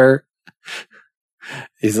still better.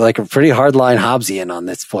 He's like a pretty hardline Hobbesian on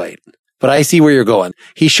this point. But I see where you're going.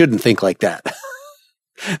 He shouldn't think like that.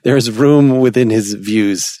 There's room within his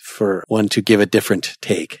views for one to give a different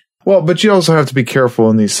take. Well, but you also have to be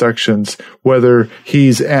careful in these sections whether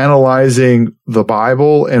he's analyzing the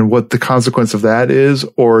Bible and what the consequence of that is,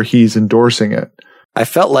 or he's endorsing it. I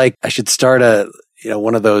felt like I should start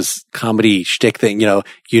one of those comedy shtick thing.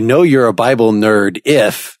 You're a Bible nerd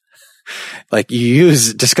if, like, you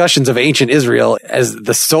use discussions of ancient Israel as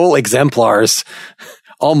the sole exemplars.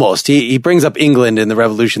 Almost. He brings up England in the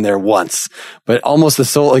revolution there once, but almost the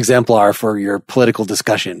sole exemplar for your political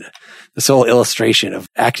discussion, the sole illustration of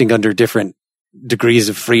acting under different degrees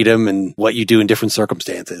of freedom and what you do in different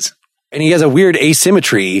circumstances. And he has a weird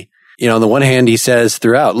asymmetry. On the one hand, he says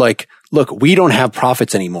throughout, like, look, we don't have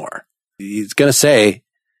prophets anymore. He's going to say,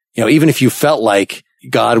 even if you felt like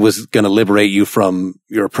God was going to liberate you from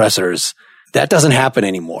your oppressors, that doesn't happen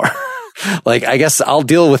anymore. Like, I guess I'll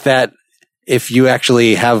deal with that if you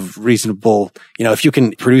actually have reasonable, if you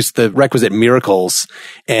can produce the requisite miracles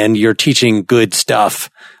and you're teaching good stuff.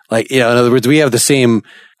 Like, in other words, we have the same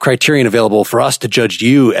criterion available for us to judge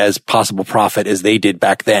you as possible prophet as they did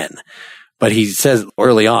back then. But he says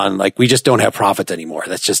early on, like, we just don't have prophets anymore.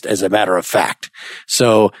 That's just as a matter of fact.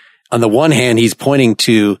 So on the one hand, he's pointing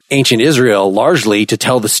to ancient Israel largely to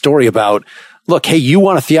tell the story about, look, hey, you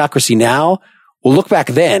want a theocracy now? Well, look back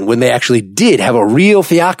then when they actually did have a real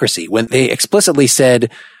theocracy, when they explicitly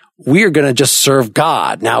said, we are going to just serve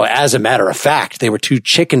God. Now, as a matter of fact, they were too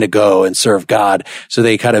chicken to go and serve God. So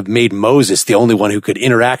they kind of made Moses the only one who could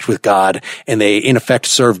interact with God. And they, in effect,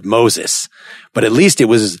 served Moses. But at least it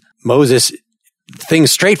was Moses,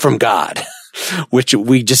 things straight from God, which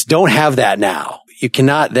we just don't have that now. You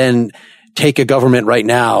cannot then take a government right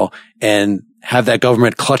now and have that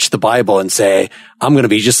government clutch the Bible and say, I'm going to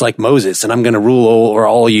be just like Moses and I'm going to rule over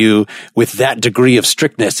all you with that degree of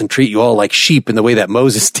strictness and treat you all like sheep in the way that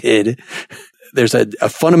Moses did. There's a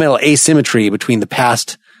fundamental asymmetry between the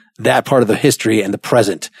past, that part of the history, and the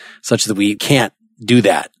present, such that we can't do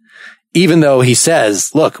that. Even though he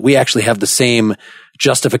says, look, we actually have the same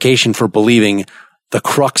justification for believing the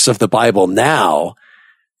crux of the Bible now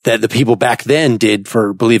that the people back then did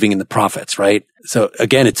for believing in the prophets, right? So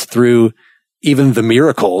again, it's through even the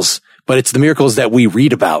miracles, but it's the miracles that we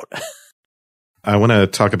read about. I want to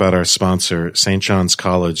talk about our sponsor, St. John's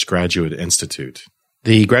College Graduate Institute.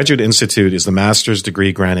 The Graduate Institute is the master's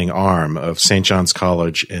degree granting arm of St. John's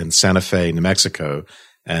College in Santa Fe, New Mexico,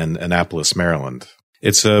 and Annapolis, Maryland.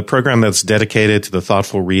 It's a program that's dedicated to the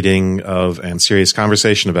thoughtful reading of and serious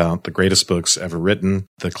conversation about the greatest books ever written.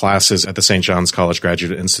 The classes at the St. John's College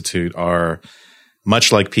Graduate Institute are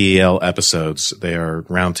much like PEL episodes. They are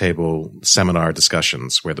roundtable seminar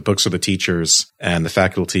discussions where the books are the teachers and the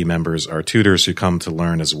faculty members are tutors who come to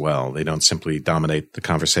learn as well. They don't simply dominate the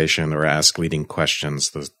conversation or ask leading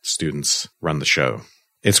questions. The students run the show.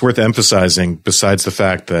 It's worth emphasizing, besides the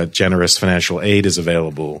fact that generous financial aid is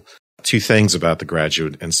available, two things about the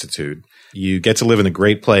Graduate Institute. You get to live in a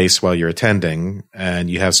great place while you're attending,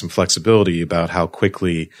 and you have some flexibility about how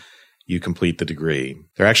quickly you complete the degree.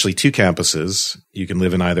 There are actually two campuses. You can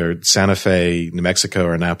live in either Santa Fe, New Mexico,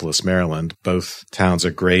 or Annapolis, Maryland. Both towns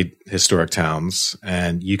are great historic towns,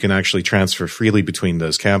 and you can actually transfer freely between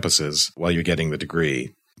those campuses while you're getting the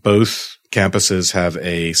degree. Both campuses have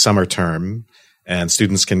a summer term, and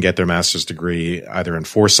students can get their master's degree either in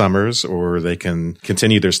 4 summers or they can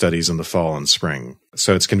continue their studies in the fall and spring.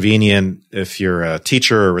 So it's convenient if you're a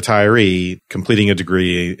teacher or retiree. Completing a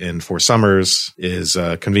degree in 4 summers is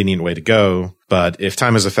a convenient way to go. But if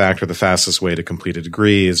time is a factor, the fastest way to complete a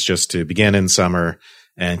degree is just to begin in summer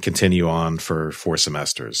and continue on for 4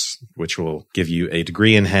 semesters, which will give you a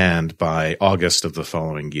degree in hand by August of the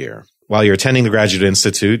following year. While you're attending the Graduate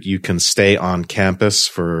Institute, you can stay on campus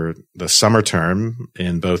for the summer term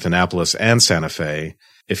in both Annapolis and Santa Fe.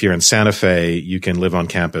 If you're in Santa Fe, you can live on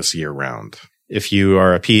campus year-round. If you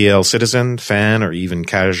are a PEL citizen, fan, or even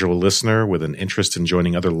casual listener with an interest in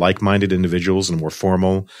joining other like-minded individuals in a more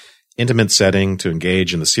formal, intimate setting to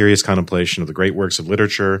engage in the serious contemplation of the great works of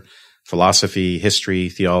literature, philosophy, history,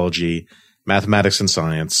 theology, mathematics, and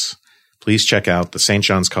science, please check out the St.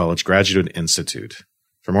 John's College Graduate Institute.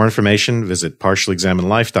 For more information, visit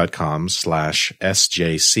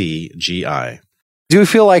partiallyexaminedlife.com/SJCGI. Do you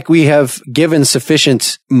feel like we have given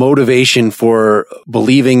sufficient motivation for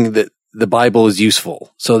believing that the Bible is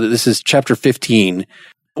useful? So that this is chapter 15.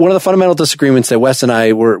 One of the fundamental disagreements that Wes and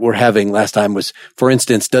I were having last time was, for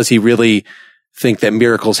instance, does he really think that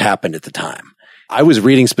miracles happened at the time? I was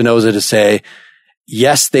reading Spinoza to say,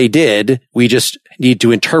 yes, they did. We just need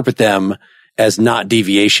to interpret them as not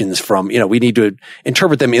deviations from, we need to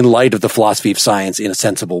interpret them in light of the philosophy of science in a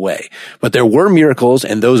sensible way. But there were miracles,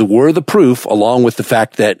 and those were the proof, along with the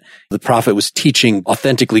fact that the prophet was teaching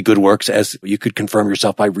authentically good works, as you could confirm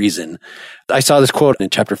yourself by reason. I saw this quote in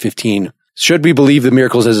chapter 15. Should we believe the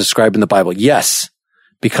miracles as described in the Bible? Yes,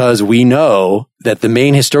 because we know that the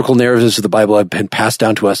main historical narratives of the Bible have been passed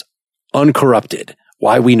down to us uncorrupted.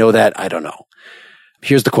 Why we know that, I don't know.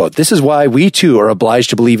 Here's the quote. This is why we too are obliged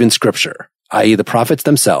to believe in Scripture, i.e. the prophets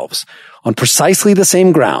themselves, on precisely the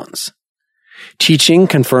same grounds, teaching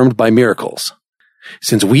confirmed by miracles.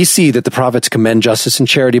 Since we see that the prophets commend justice and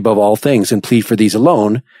charity above all things and plead for these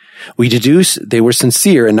alone, we deduce they were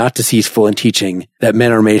sincere and not deceitful in teaching that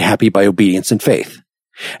men are made happy by obedience and faith.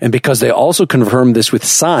 And because they also confirm this with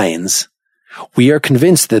signs, we are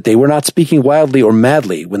convinced that they were not speaking wildly or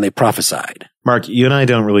madly when they prophesied. Mark, you and I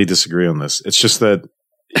don't really disagree on this. It's just that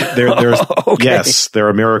there's Okay. Yes, there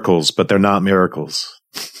are miracles, but they're not miracles.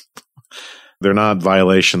 They're not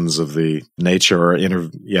violations of the nature or of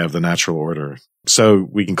the natural order. So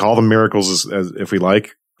we can call them miracles as if we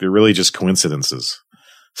like. They're really just coincidences.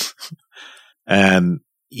 And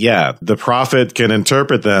yeah, the prophet can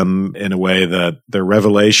interpret them in a way that their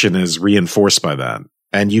revelation is reinforced by that.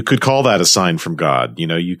 And you could call that a sign from God.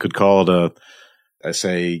 You could call it I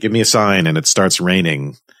say, give me a sign and it starts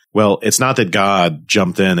raining. Well, it's not that God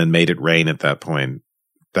jumped in and made it rain at that point.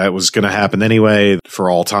 That was going to happen anyway for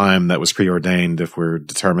all time. That was preordained if we're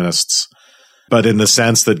determinists. But in the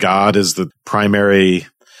sense that God is the primary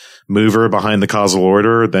mover behind the causal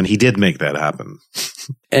order, then he did make that happen.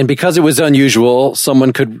 And because it was unusual,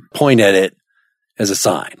 someone could point at it as a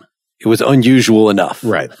sign. It was unusual enough.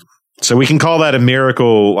 Right. So we can call that a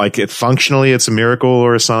miracle. Like functionally, it's a miracle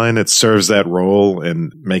or a sign. It serves that role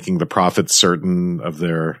in making the prophets certain of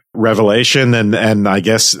their revelation. And I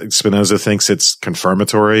guess Spinoza thinks it's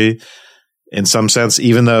confirmatory in some sense,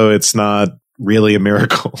 even though it's not really a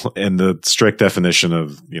miracle in the strict definition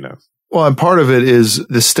of, Well, and part of it is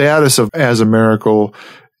the status of as a miracle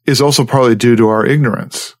is also partly due to our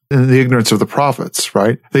ignorance and the ignorance of the prophets,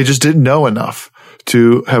 right? They just didn't know enough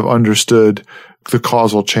to have understood the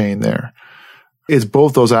causal chain there. It's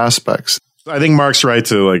both those aspects. I think Mark's right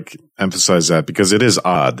to emphasize that because it is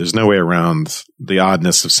odd. There's no way around the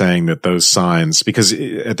oddness of saying that those signs, because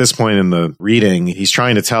at this point in the reading, he's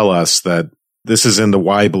trying to tell us that this is in the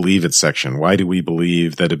why believe it section. Why do we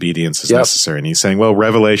believe that obedience is necessary? And he's saying, well,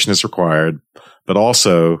 revelation is required, but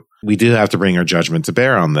also we do have to bring our judgment to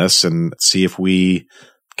bear on this and see if we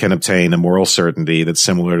can obtain a moral certainty that's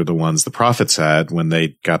similar to the ones the prophets had when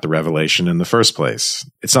they got the revelation in the first place.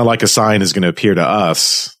 It's not like a sign is going to appear to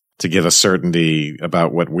us to give us certainty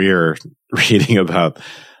about what we're reading about.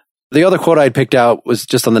 The other quote I'd picked out was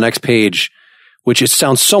just on the next page, which it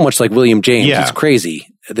sounds so much like William James. Yeah. It's crazy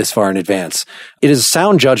this far in advance. It is a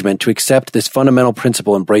sound judgment to accept this fundamental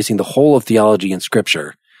principle embracing the whole of theology and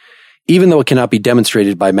scripture, even though it cannot be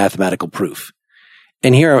demonstrated by mathematical proof.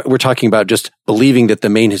 And here we're talking about just believing that the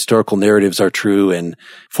main historical narratives are true. And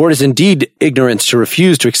for it is indeed ignorance to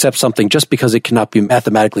refuse to accept something just because it cannot be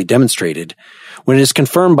mathematically demonstrated, when it is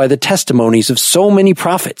confirmed by the testimonies of so many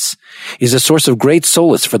prophets, is a source of great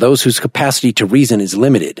solace for those whose capacity to reason is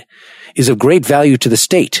limited, is of great value to the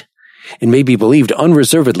state, and may be believed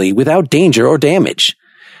unreservedly without danger or damage.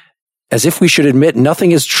 As if we should admit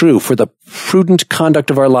nothing is true for the prudent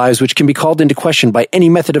conduct of our lives which can be called into question by any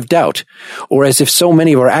method of doubt, or as if so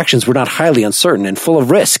many of our actions were not highly uncertain and full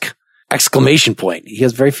of risk. Exclamation point. He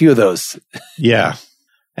has very few of those. Yeah.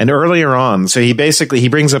 And earlier on, so he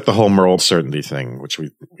brings up the whole moral certainty thing, which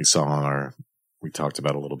we saw we talked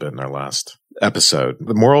about a little bit in our last episode.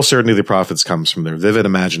 The moral certainty of the prophets comes from their vivid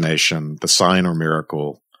imagination, the sign or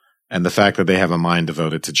miracle, and the fact that they have a mind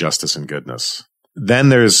devoted to justice and goodness.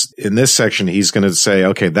 Then in this section, he's going to say,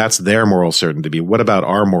 okay, that's their moral certainty. What about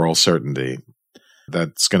our moral certainty?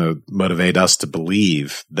 That's going to motivate us to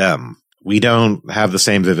believe them. We don't have the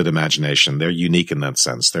same vivid imagination. They're unique in that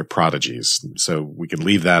sense. They're prodigies. So we can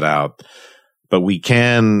leave that out. But we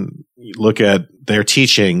can look at their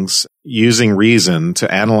teachings using reason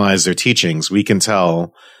to analyze their teachings. We can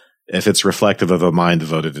tell if it's reflective of a mind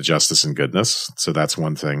devoted to justice and goodness. So that's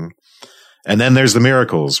one thing. And then there's the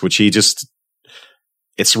miracles, which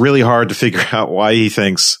it's really hard to figure out why he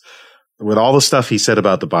thinks, with all the stuff he said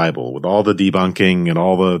about the Bible, with all the debunking and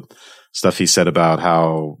all the stuff he said about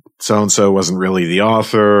how so-and-so wasn't really the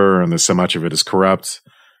author and there's so much of it is corrupt,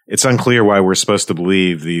 it's unclear why we're supposed to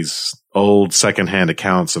believe these old secondhand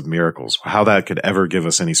accounts of miracles. How that could ever give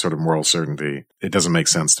us any sort of moral certainty, it doesn't make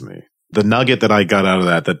sense to me. The nugget that I got out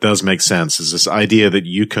of that does make sense is this idea that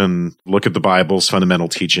you can look at the Bible's fundamental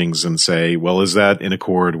teachings and say, well, is that in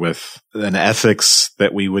accord with an ethics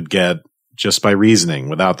that we would get just by reasoning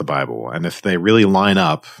without the Bible? And if they really line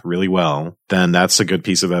up really well, then that's a good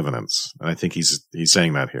piece of evidence. And I think he's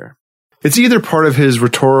saying that here. It's either part of his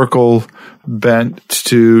rhetorical bent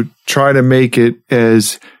to try to make it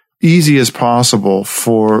as easy as possible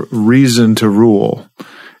for reason to rule,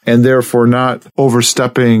 and therefore not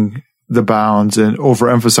overstepping the bounds and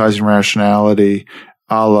overemphasizing rationality,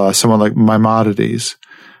 a la someone like Maimonides,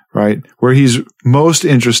 right? Where he's most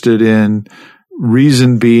interested in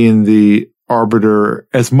reason being the arbiter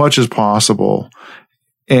as much as possible,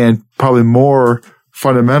 and probably more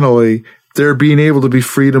fundamentally, there being able to be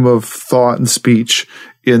freedom of thought and speech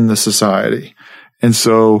in the society. And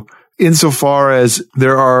so, insofar as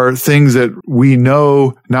there are things that we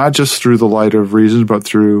know not just through the light of reason, but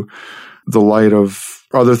through the light of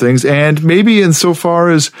other things, and maybe insofar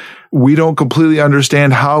as we don't completely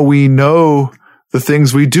understand how we know the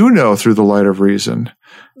things we do know through the light of reason,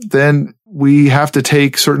 then we have to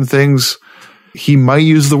take certain things he might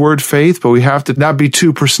use the word faith, but we have to not be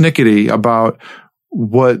too persnickety about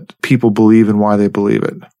what people believe and why they believe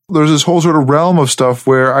it. There's this whole sort of realm of stuff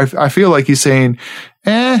where I feel like he's saying,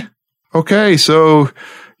 okay, so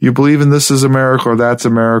you believe in this as a miracle or that's a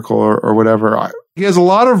miracle or whatever. He has a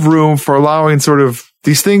lot of room for allowing sort of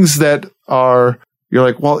these things that are, you're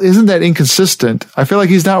like, well, isn't that inconsistent? I feel like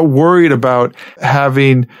he's not worried about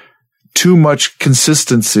having too much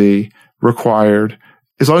consistency required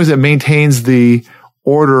as long as it maintains the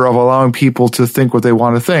order of allowing people to think what they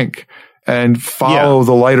want to think and follow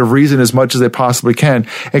the light of reason as much as they possibly can.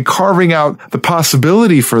 And carving out the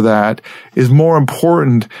possibility for that is more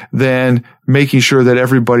important than making sure that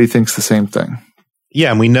everybody thinks the same thing.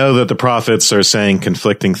 Yeah, and we know that the prophets are saying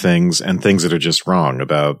conflicting things and things that are just wrong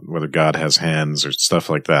about whether God has hands or stuff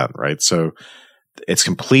like that, right? So it's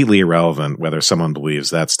completely irrelevant whether someone believes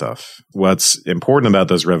that stuff. What's important about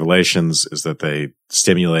those revelations is that they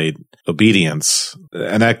stimulate obedience.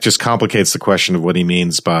 And that just complicates the question of what he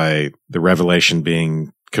means by the revelation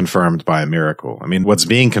being confirmed by a miracle. I mean, what's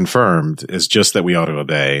being confirmed is just that we ought to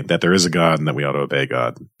obey, that there is a God and that we ought to obey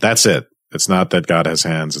God. That's it. It's not that God has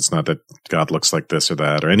hands. It's not that God looks like this or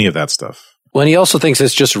that or any of that stuff. Well, and he also thinks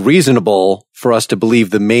it's just reasonable for us to believe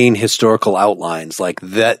the main historical outlines, like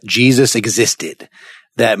that Jesus existed,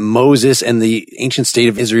 that Moses and the ancient state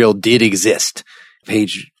of Israel did exist.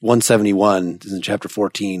 Page 171, this is in chapter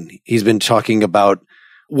 14. He's been talking about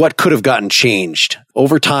what could have gotten changed.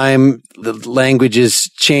 Over time, the languages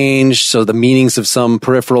changed, so the meanings of some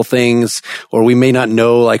peripheral things, or we may not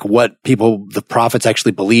know like what the prophets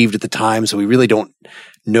actually believed at the time, so we really don't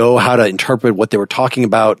know how to interpret what they were talking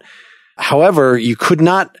about. However, you could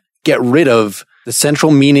not get rid of the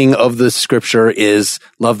central meaning of the scripture is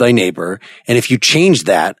love thy neighbor. And if you change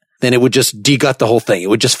that, then it would just degut the whole thing. It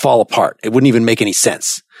would just fall apart. It wouldn't even make any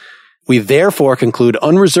sense. We therefore conclude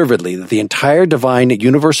unreservedly that the entire divine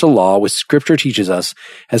universal law which scripture teaches us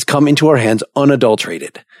has come into our hands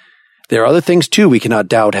unadulterated. There are other things too we cannot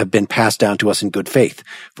doubt have been passed down to us in good faith.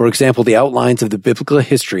 For example, the outlines of the biblical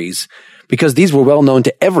histories, because these were well known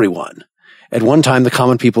to everyone. At one time, the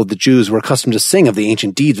common people of the Jews were accustomed to sing of the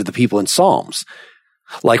ancient deeds of the people in Psalms.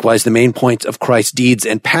 Likewise, the main points of Christ's deeds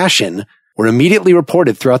and passion were immediately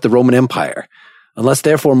reported throughout the Roman Empire. Unless,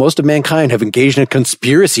 therefore, most of mankind have engaged in a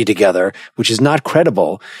conspiracy together, which is not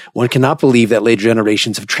credible, one cannot believe that later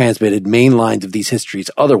generations have transmitted main lines of these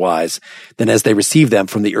histories otherwise than as they received them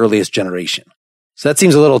from the earliest generation. So that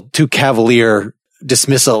seems a little too cavalier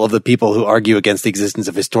dismissal of the people who argue against the existence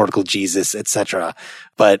of historical Jesus, etc.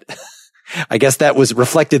 But I guess that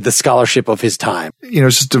reflected the scholarship of his time. You know,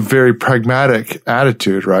 it's just a very pragmatic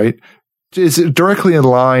attitude, right? Is it directly in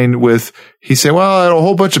line with, he's saying, well, a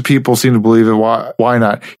whole bunch of people seem to believe it. Why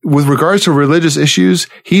not? With regards to religious issues,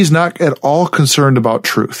 he's not at all concerned about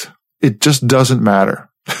truth. It just doesn't matter.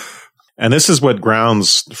 And this is what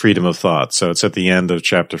grounds freedom of thought. So it's at the end of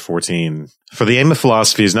chapter 14. For the aim of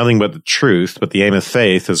philosophy is nothing but the truth, but the aim of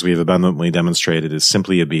faith, as we have abundantly demonstrated, is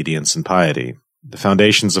simply obedience and piety. The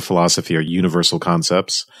foundations of philosophy are universal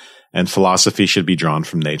concepts, and philosophy should be drawn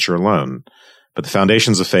from nature alone. But the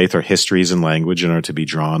foundations of faith are histories and language and are to be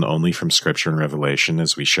drawn only from scripture and revelation,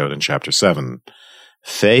 as we showed in chapter 7.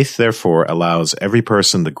 Faith, therefore, allows every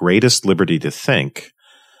person the greatest liberty to think,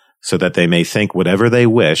 so that they may think whatever they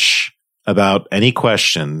wish about any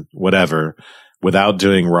question, whatever, without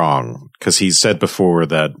doing wrong. Because he's said before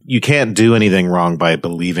that you can't do anything wrong by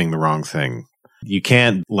believing the wrong thing. You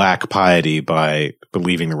can't lack piety by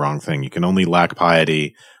believing the wrong thing. You can only lack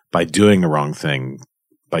piety by doing the wrong thing,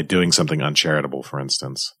 by doing something uncharitable, for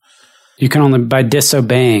instance. You can only by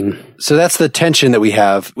disobeying. So that's the tension that we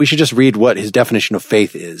have. We should just read what his definition of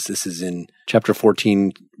faith is. This is in chapter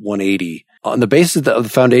 14, 180. On the basis of the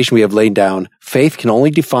foundation we have laid down, faith can only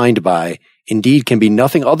be defined by, indeed can be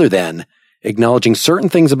nothing other than, acknowledging certain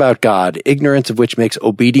things about God, ignorance of which makes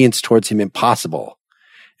obedience towards him impossible,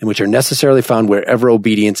 and which are necessarily found wherever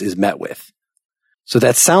obedience is met with. So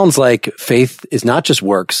that sounds like faith is not just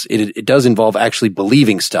works. It does involve actually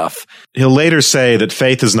believing stuff. He'll later say that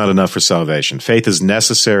faith is not enough for salvation. Faith is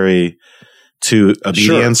necessary to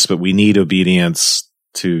obedience, but we need obedience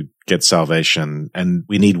to get salvation, and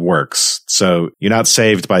we need works. So you're not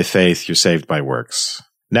saved by faith, you're saved by works.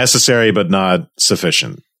 Necessary, but not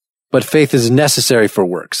sufficient. But faith is necessary for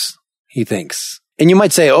works, he thinks. And you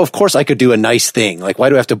might say, oh, of course I could do a nice thing. Like, why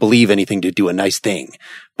do I have to believe anything to do a nice thing?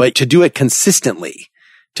 But to do it consistently,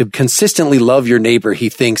 to consistently love your neighbor, he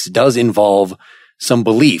thinks does involve some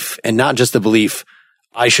belief, and not just the belief,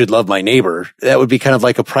 I should love my neighbor. That would be kind of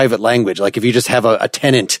like a private language. Like if you just have a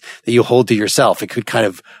tenant that you hold to yourself, it could kind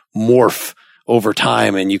of morph over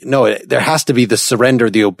time. And there has to be the surrender,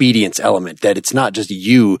 the obedience element, that it's not just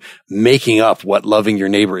you making up what loving your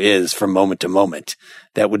neighbor is from moment to moment.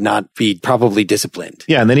 That would not be probably disciplined.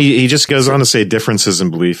 Yeah. And then he just goes on to say differences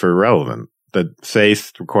in belief are irrelevant, that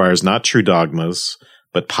faith requires not true dogmas,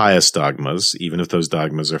 but pious dogmas, even if those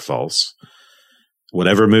dogmas are false.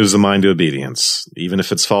 Whatever moves the mind to obedience, even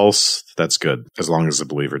if it's false, that's good. As long as the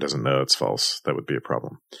believer doesn't know it's false, that would be a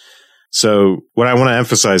problem. So what I want to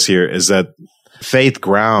emphasize here is that faith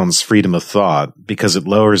grounds freedom of thought because it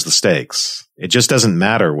lowers the stakes. It just doesn't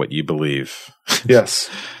matter what you believe. Yes.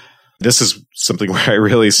 This is something where I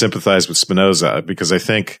really sympathize with Spinoza, because I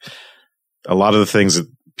think a lot of the things that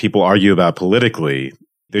people argue about politically,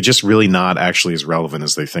 they're just really not actually as relevant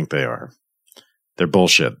as they think they are. They're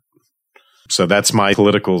bullshit. So that's my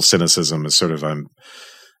political cynicism, is sort of, I'm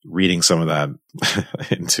reading some of that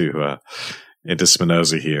into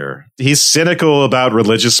Spinoza here. He's cynical about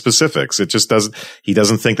religious specifics. He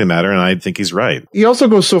doesn't think they matter, and I think he's right. He also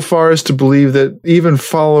goes so far as to believe that even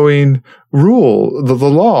following the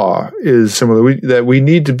law is similar, that we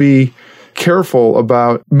need to be careful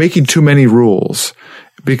about making too many rules.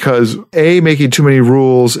 Because making too many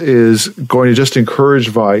rules is going to just encourage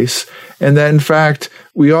vice. And that, in fact,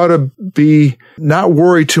 we ought to be not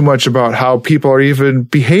worry too much about how people are even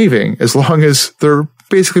behaving, as long as they're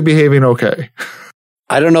basically behaving okay.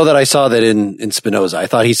 I don't know that I saw that in Spinoza. I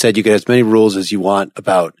thought he said you get as many rules as you want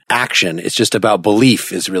about action. It's just about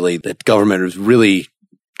belief, is really that government is really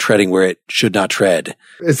treading where it should not tread.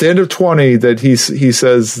 It's the end of 20 that he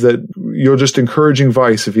says that you're just encouraging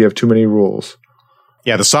vice if you have too many rules.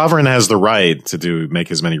 Yeah, the sovereign has the right to make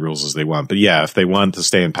as many rules as they want. But yeah, if they want to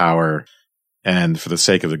stay in power and for the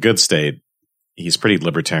sake of the good state, he's pretty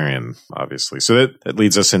libertarian, obviously. So that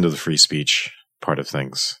leads us into the free speech part of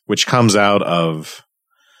things, which comes out of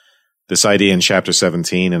this idea in chapter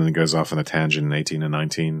 17 and then goes off on a tangent in 18 and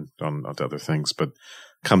 19 on other things, but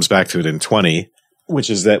comes back to it in 20, which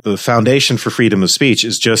is that the foundation for freedom of speech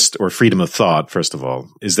is or freedom of thought, first of all,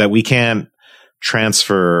 is that we can't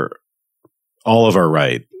transfer all of our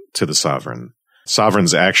right to the sovereign.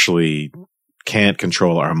 Sovereigns actually can't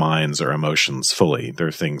control our minds or emotions fully. There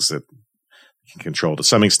are things that they can control to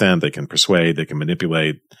some extent. They can persuade, they can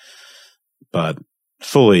manipulate, but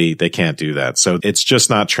fully they can't do that. So it's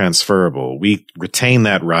just not transferable. We retain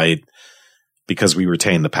that right because we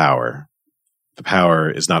retain the power. The power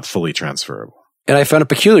is not fully transferable. And I found it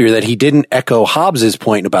peculiar that he didn't echo Hobbes's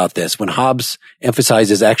point about this, when Hobbes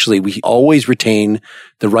emphasizes actually we always retain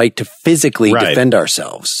the right to physically defend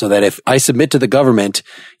ourselves. So that if I submit to the government,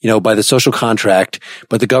 by the social contract,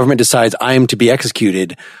 but the government decides I am to be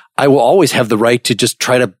executed, I will always have the right to just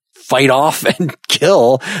try to fight off and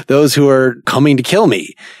kill those who are coming to kill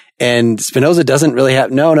me. And Spinoza doesn't really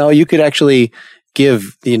have, no, you could actually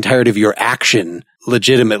give the entirety of your action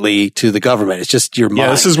legitimately to the government. It's just your mind.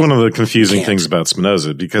 Yeah, this is one of the confusing things about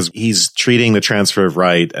Spinoza, because he's treating the transfer of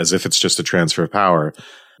right as if it's just a transfer of power.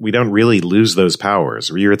 We don't really lose those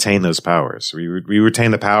powers. We retain those powers. We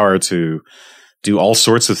retain the power to do all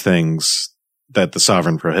sorts of things that the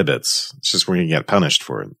sovereign prohibits. It's just we're going to get punished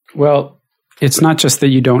for it. Well, it's not just that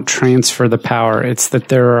you don't transfer the power. It's that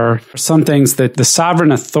there are some things that the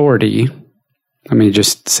sovereign authority, let me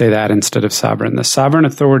just say that instead of sovereign. The sovereign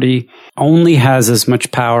authority only has as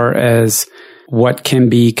much power as what can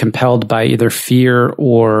be compelled by either fear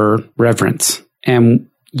or reverence. And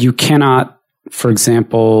you cannot, for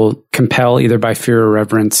example, compel either by fear or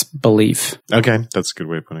reverence belief. Okay, that's a good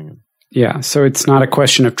way of putting it. Yeah, so it's not a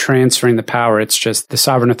question of transferring the power. It's just the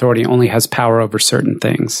sovereign authority only has power over certain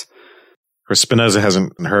things. Or Spinoza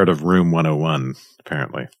hasn't heard of Room 101,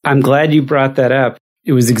 apparently. I'm glad you brought that up.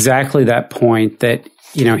 It was exactly that point that,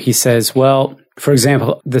 he says, well, for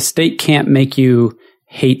example, the state can't make you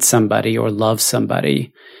hate somebody or love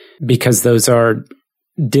somebody because those are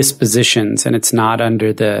dispositions and it's not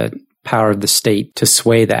under the power of the state to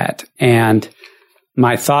sway that. And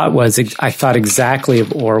my thought was, I thought exactly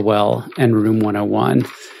of Orwell and Room 101,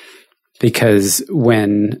 because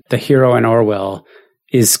when the hero in Orwell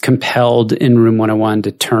is compelled in Room 101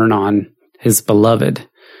 to turn on his beloved,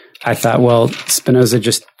 I thought, well, Spinoza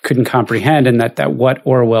just couldn't comprehend, and that what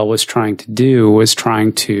Orwell was trying to do was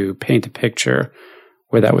trying to paint a picture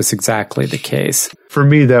where that was exactly the case. For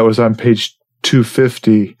me, that was on page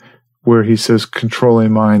 250, where he says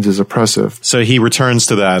controlling minds is oppressive. So he returns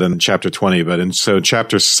to that in chapter 20, so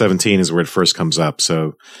chapter 17 is where it first comes up.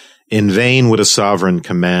 So, in vain would a sovereign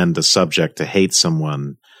command the subject to hate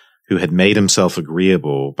someone who had made himself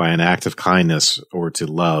agreeable by an act of kindness, or to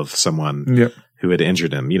love someone who had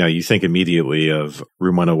injured him. You think immediately of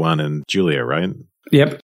Room 101 and Julia, right?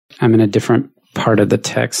 Yep. I'm in a different part of the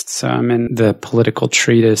text. So I'm in the Political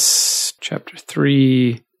Treatise, chapter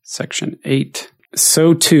 3, section 8.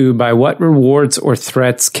 So too, by what rewards or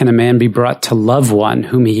threats can a man be brought to love one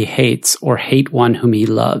whom he hates, or hate one whom he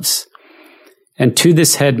loves? And to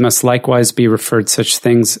this head must likewise be referred such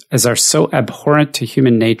things as are so abhorrent to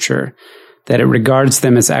human nature that it regards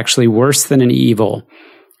them as actually worse than an evil,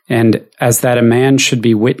 and as that a man should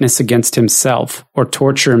be witness against himself, or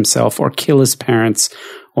torture himself, or kill his parents,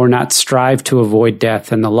 or not strive to avoid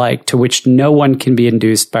death and the like, to which no one can be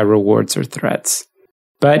induced by rewards or threats.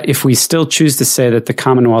 But if we still choose to say that the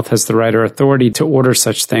Commonwealth has the right or authority to order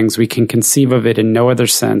such things, we can conceive of it in no other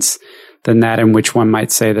sense than that in which one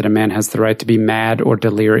might say that a man has the right to be mad or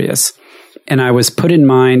delirious. And I was put in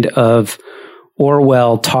mind of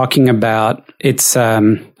Orwell talking about,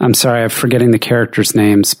 I'm sorry, I'm forgetting the characters'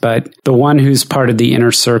 names, but the one who's part of the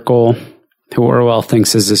inner circle, who Orwell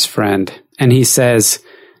thinks is his friend. And he says,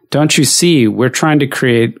 don't you see, we're trying to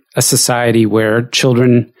create a society where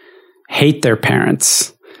children hate their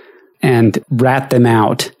parents and rat them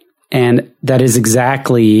out. And that is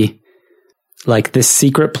exactly like this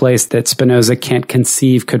secret place that Spinoza can't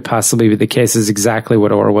conceive could possibly be the case, is exactly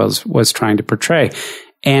what Orwell was trying to portray.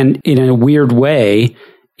 And in a weird way,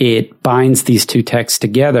 it binds these two texts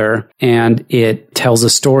together, and it tells a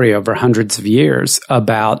story over hundreds of years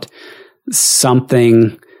about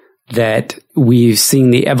something that we've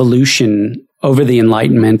seen the evolution over the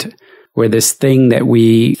Enlightenment, where this thing that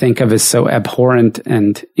we think of as so abhorrent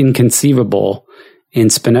and inconceivable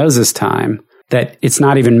in Spinoza's time, that it's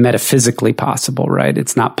not even metaphysically possible, right?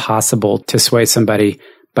 It's not possible to sway somebody.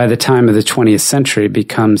 By the time of the 20th century, it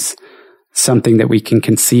becomes something that we can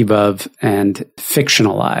conceive of and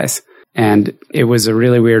fictionalize. And it was a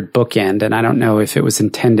really weird bookend, and I don't know if it was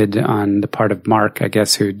intended on the part of Mark, I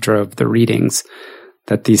guess, who drove the readings,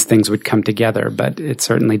 that these things would come together, but it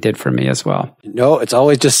certainly did for me as well. No, it's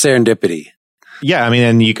always just serendipity. Yeah, I mean,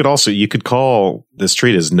 and you could call this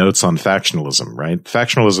treatise Notes on Factionalism, right?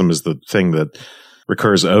 Factionalism is the thing that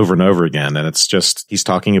recurs over and over again, and it's just, he's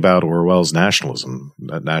talking about Orwell's nationalism,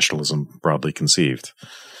 nationalism broadly conceived.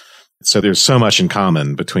 So there's so much in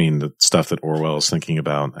common between the stuff that Orwell is thinking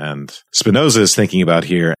about and Spinoza is thinking about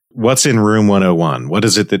here. What's in Room 101? What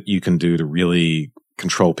is it that you can do to really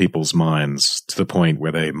control people's minds to the point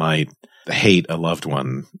where they might hate a loved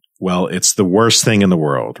one? Well, it's the worst thing in the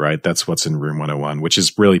world, right? That's what's in Room 101, which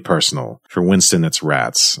is really personal. For Winston, it's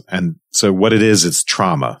rats. And so what it is, it's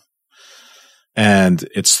trauma. And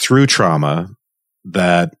it's through trauma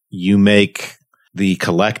that you make the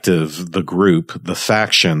collective, the group, the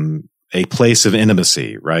faction, a place of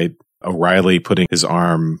intimacy, right? O'Reilly putting his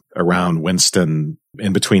arm around Winston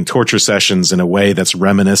in between torture sessions in a way that's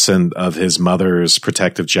reminiscent of his mother's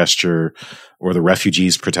protective gesture or the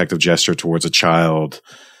refugee's protective gesture towards a child,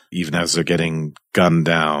 even as they're getting gunned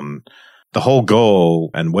down. The whole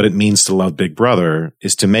goal and what it means to love Big Brother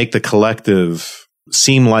is to make the collective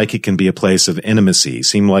seem like it can be a place of intimacy,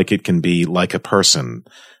 seem like it can be like a person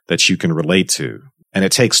that you can relate to. And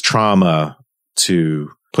it takes trauma to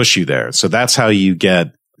push you there. So that's how you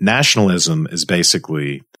get nationalism, is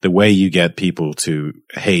basically the way you get people to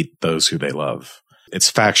hate those who they love. It's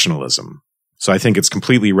factionalism. So I think it's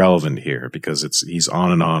completely relevant here because he's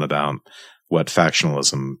on and on about what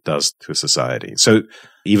factionalism does to a society. So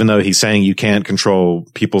even though he's saying you can't control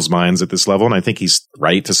people's minds at this level, and I think he's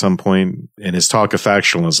right to some point in his talk of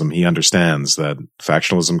factionalism, he understands that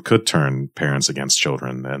factionalism could turn parents against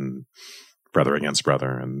children and brother against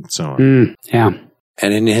brother and so on. Yeah.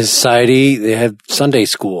 And in his society, they have Sunday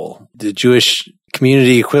school, the Jewish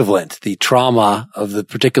community equivalent, the trauma of the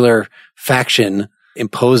particular faction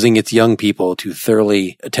imposing its young people to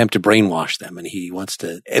thoroughly attempt to brainwash them. And he wants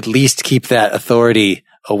to at least keep that authority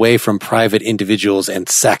away from private individuals and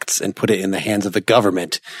sects and put it in the hands of the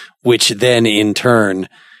government, which then in turn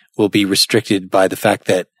will be restricted by the fact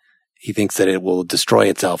that he thinks that it will destroy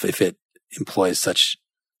itself if it employs such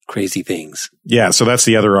crazy things. Yeah, so that's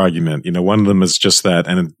the other argument. One of them is just that,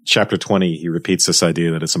 and in chapter 20, he repeats this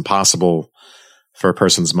idea that it's impossible for a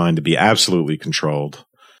person's mind to be absolutely controlled.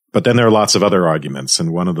 But then there are lots of other arguments,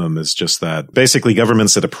 and one of them is just that basically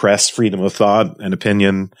governments that oppress freedom of thought and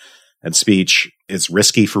opinion and speech, it's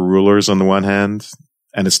risky for rulers on the one hand,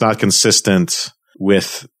 and it's not consistent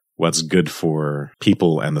with what's good for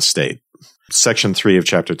people and the state. Section 3 of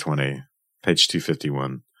chapter 20, page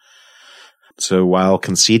 251. So while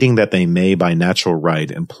conceding that they may by natural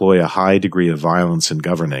right employ a high degree of violence in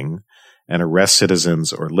governing and arrest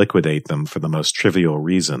citizens or liquidate them for the most trivial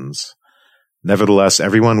reasons, nevertheless,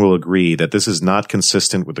 everyone will agree that this is not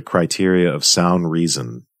consistent with the criteria of sound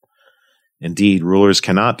reason. Indeed, rulers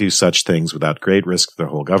cannot do such things without great risk to their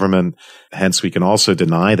whole government. Hence, we can also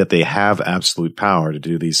deny that they have absolute power to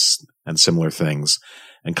do these and similar things,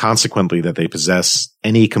 and consequently that they possess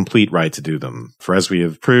any complete right to do them. For as we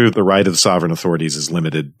have proved, the right of the sovereign authorities is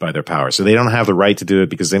limited by their power. So they don't have the right to do it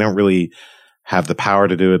because they don't really have the power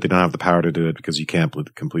to do it. They don't have the power to do it because you can't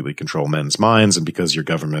completely control men's minds, and because your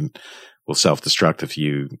government will self-destruct if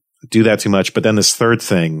you do that too much. But then this third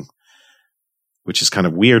thing, which is kind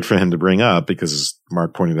of weird for him to bring up, because as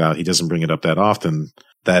Mark pointed out, he doesn't bring it up that often,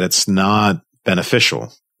 that it's not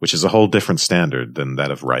beneficial, which is a whole different standard than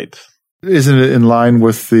that of right. Isn't it in line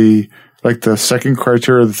with the second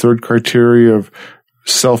criteria, the third criteria of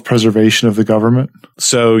self-preservation of the government?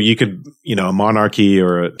 So you could, a monarchy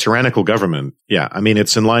or a tyrannical government. Yeah. I mean,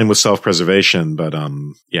 it's in line with self-preservation, but,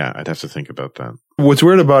 I'd have to think about that. What's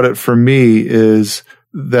weird about it for me is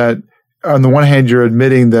that on the one hand, you're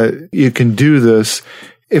admitting that you can do this.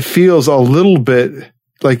 It feels a little bit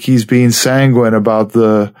like he's being sanguine about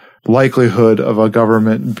the likelihood of a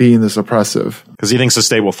government being this oppressive. Because he thinks the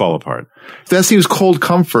state will fall apart. That seems cold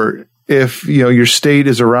comfort if, your state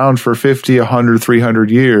is around for 50, 100,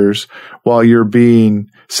 300 years while you're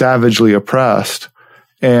being savagely oppressed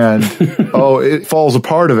and, it falls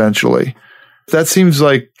apart eventually. That seems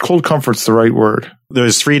like cold comfort's the right word.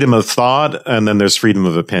 There's freedom of thought and then there's freedom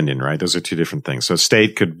of opinion, right? Those are two different things. So a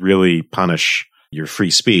state could really punish your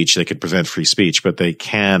free speech. They could prevent free speech, but they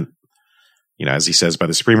can't, as he says, by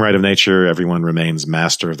the supreme right of nature, everyone remains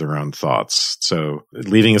master of their own thoughts. So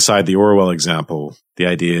leaving aside the Orwell example, the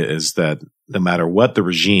idea is that no matter what the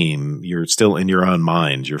regime, you're still in your own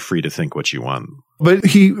mind. You're free to think what you want. But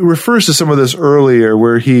he refers to some of this earlier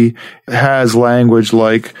where he has language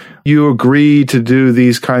like, you agree to do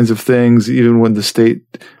these kinds of things even when the state,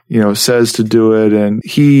 says to do it. And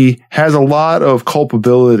he has a lot of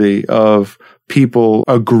culpability of people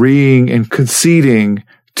agreeing and conceding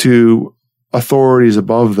to authorities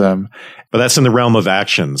above them. But that's in the realm of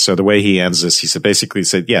action. So the way he ends this, he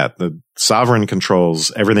said, yeah, the sovereign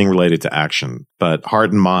controls everything related to action, but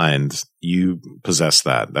heart and mind, you possess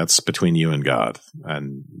that. That's between you and God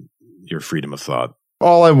and your freedom of thought.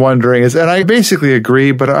 All I'm wondering is, and I basically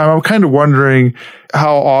agree, but I'm kind of wondering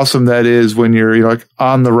how awesome that is when you're, like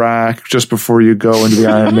on the rack just before you go into the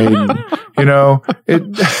Iron Maiden,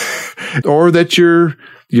 or that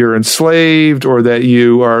you're enslaved, or that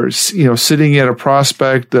you are, sitting at a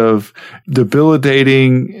prospect of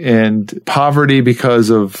debilitating and poverty because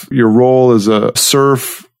of your role as a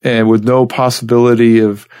serf and with no possibility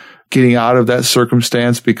of getting out of that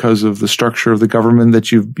circumstance because of the structure of the government that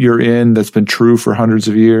you're in that's been true for hundreds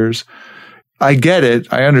of years. I get it.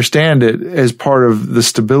 I understand it as part of the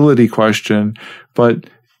stability question. But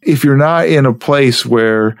if you're not in a place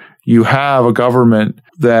where you have a government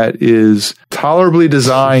that is tolerably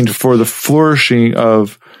designed for the flourishing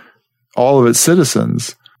of all of its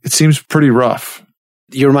citizens, it seems pretty rough.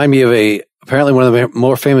 You remind me of apparently one of the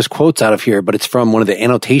more famous quotes out of here, but it's from one of the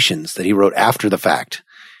annotations that he wrote after the fact.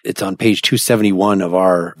 It's on page 271 of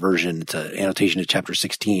our version. It's an annotation to chapter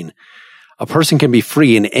 16. A person can be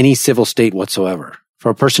free in any civil state whatsoever. For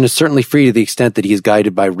a person is certainly free to the extent that he is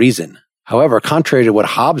guided by reason. However, contrary to what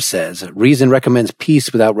Hobbes says, reason recommends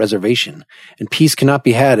peace without reservation, and peace cannot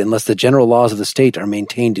be had unless the general laws of the state are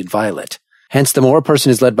maintained inviolate. Hence, the more a person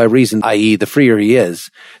is led by reason, i.e., the freer he is,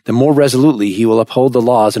 the more resolutely he will uphold the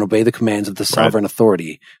laws and obey the commands of the sovereign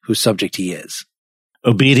authority whose subject he is.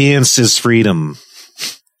 Obedience is freedom.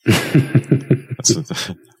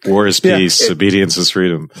 War is peace. Yeah. Obedience is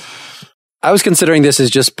freedom. I was considering this as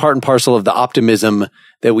just part and parcel of the optimism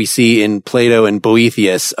that we see in Plato and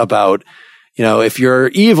Boethius about, if you're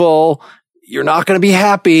evil, you're not going to be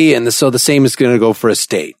happy. And so the same is going to go for a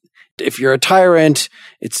state. If you're a tyrant,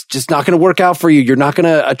 it's just not going to work out for you. You're not going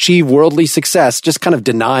to achieve worldly success, just kind of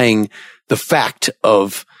denying the fact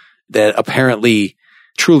of that apparently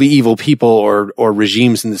truly evil people or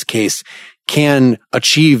regimes in this case can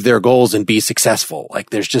achieve their goals and be successful. Like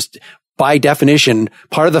there's just, by definition,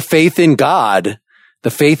 part of the faith in God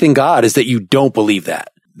is that you don't believe that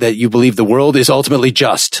you believe the world is ultimately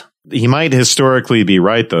just. He might historically be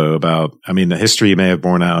right, though, the history may have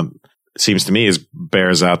borne out, it seems to me,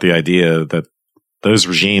 bears out the idea that those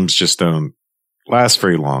regimes just don't last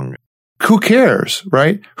very long. Who cares,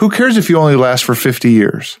 right? Who cares if you only last for 50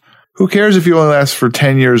 years? Who cares if you only last for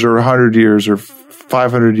 10 years or 100 years or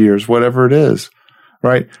 500 years, whatever it is,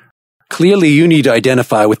 right? Clearly, you need to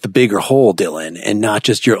identify with the bigger whole, Dylan, and not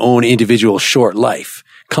just your own individual short life.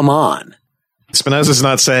 Come on. Spinoza's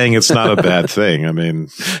not saying it's not a bad thing.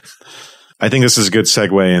 I think this is a good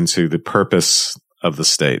segue into the purpose of the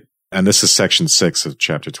state. And this is section 6 of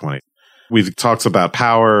chapter 20. We've talked about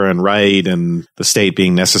power and right and the state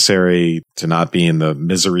being necessary to not be in the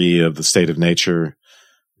misery of the state of nature.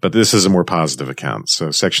 But this is a more positive account. So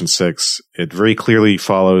section 6, it very clearly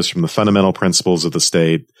follows from the fundamental principles of the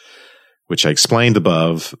state, which I explained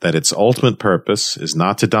above, that its ultimate purpose is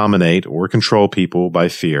not to dominate or control people by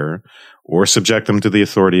fear or subject them to the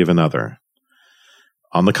authority of another.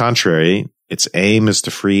 On the contrary, its aim is to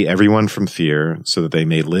free everyone from fear so that they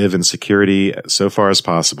may live in security so far as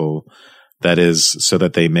possible, that is, so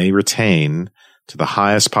that they may retain, to the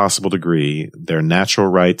highest possible degree, their natural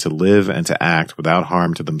right to live and to act without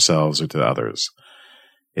harm to themselves or to others.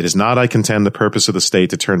 It is not, I contend, the purpose of the state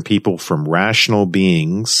to turn people from rational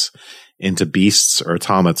beings into beasts or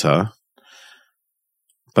automata,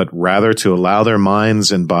 but rather to allow their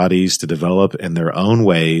minds and bodies to develop in their own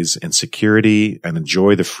ways in security and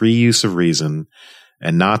enjoy the free use of reason,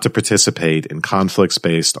 and not to participate in conflicts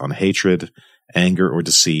based on hatred, anger, or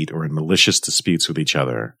deceit, or in malicious disputes with each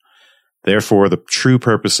other. Therefore, the true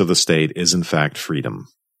purpose of the state is, in fact, freedom.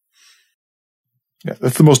 Yeah,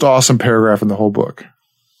 that's the most awesome paragraph in the whole book.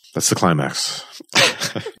 That's the climax.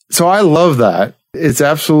 So I love that. It's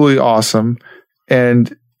absolutely awesome.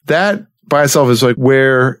 And that by itself is like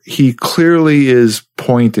where he clearly is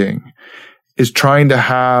pointing, is trying to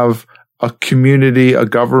have a community, a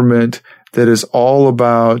government that is all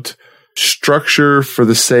about structure for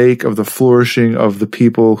the sake of the flourishing of the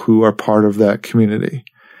people who are part of that community.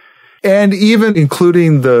 And even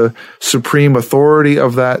including the supreme authority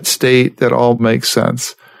of that state, that all makes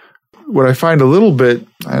sense. What I find a little bit,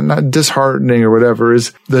 not disheartening or whatever,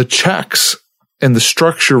 is the checks and the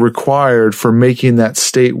structure required for making that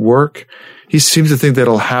state work. He seems to think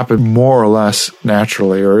that'll happen more or less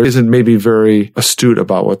naturally, or isn't maybe very astute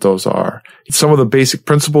about what those are. Some of the basic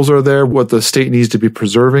principles are there. What the state needs to be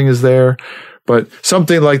preserving is there. But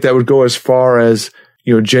something like that would go as far as,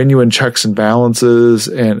 genuine checks and balances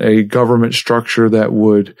and a government structure that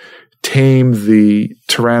would tame the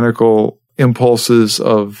tyrannical impulses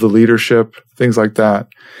of the leadership, things like that.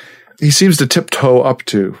 He seems to tiptoe up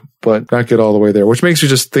to, but not get all the way there, which makes you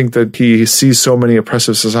just think that he sees so many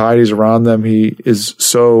oppressive societies around them. He is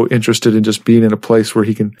so interested in just being in a place where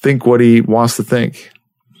he can think what he wants to think.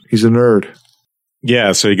 He's a nerd.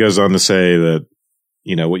 Yeah, so he goes on to say that,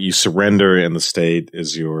 what you surrender in the state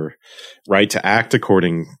is your right to act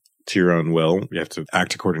according to your own will. You have to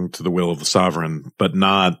act according to the will of the sovereign, but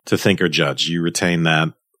not to think or judge. You retain that,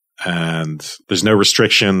 and there's no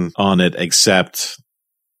restriction on it except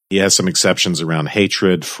he has some exceptions around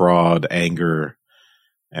hatred, fraud, anger,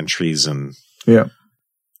 and treason. Yeah.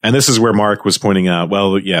 And this is where Mark was pointing out,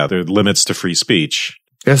 well, yeah, there are limits to free speech.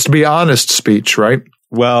 It has to be honest speech, right?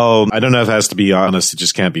 Well, I don't know if it has to be honest. It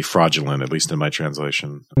just can't be fraudulent, at least in my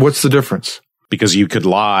translation. What's the difference? Because you could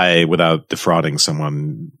lie without defrauding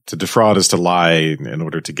someone. To defraud is to lie in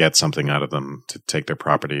order to get something out of them, to take their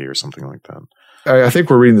property or something like that. I think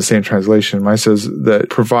we're reading the same translation. Mine says that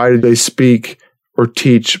provided they speak or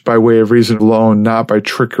teach by way of reason alone, not by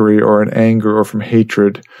trickery or in anger or from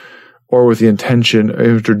hatred, or with the intention of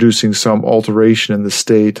introducing some alteration in the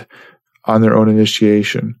state on their own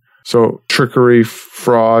initiation. So trickery,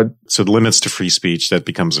 fraud. So the limits to free speech, that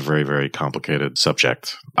becomes a very, very complicated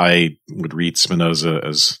subject. I would read Spinoza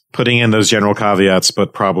as putting in those general caveats,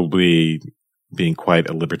 but probably being quite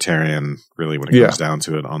a libertarian, really, when it comes down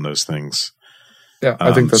to it on those things. Yeah,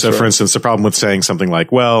 I think that's so. right. For instance, the problem with saying something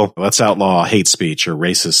like, well, let's outlaw hate speech or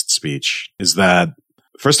racist speech is that,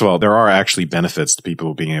 first of all, there are actually benefits to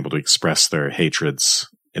people being able to express their hatreds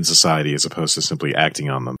in society as opposed to simply acting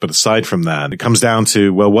on them. But aside from that, it comes down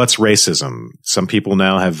to, well, what's racism? Some people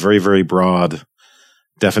now have very, very broad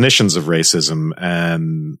definitions of racism,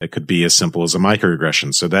 and it could be as simple as a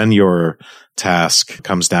microaggression. So then your task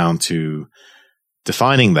comes down to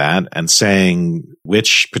defining that and saying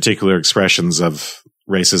which particular expressions of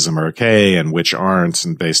racism are okay and which aren't,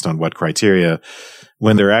 and based on what criteria,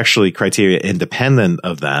 when they're actually criteria independent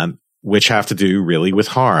of that, which have to do really with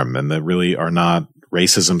harm and that really are not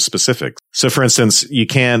racism specific. So for instance, you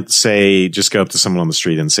can't say, just go up to someone on the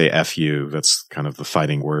street and say F you. That's kind of the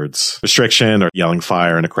fighting words restriction, or yelling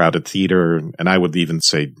fire in a crowded theater. And I would even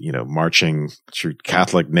say, marching through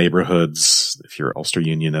Catholic neighborhoods, if you're Ulster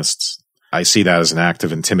Unionists. I see that as an act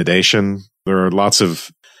of intimidation. There are lots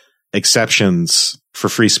of exceptions for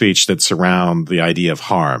free speech that surround the idea of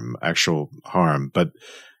harm, actual harm. But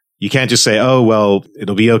you can't just say, oh, well,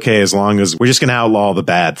 it'll be okay as long as we're just going to outlaw the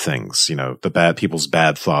bad things, the bad people's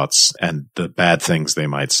bad thoughts and the bad things they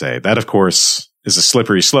might say. That, of course, is a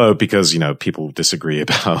slippery slope because, people disagree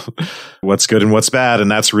about what's good and what's bad. And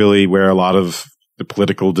that's really where a lot of the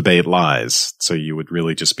political debate lies. So you would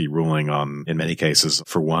really just be ruling on, in many cases,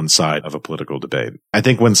 for one side of a political debate. I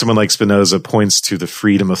think when someone like Spinoza points to the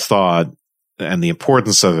freedom of thought and the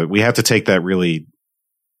importance of it, we have to take that really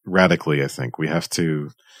radically, I think. We have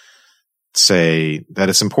to say that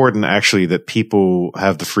it's important actually that people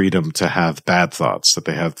have the freedom to have bad thoughts, that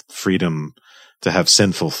they have freedom to have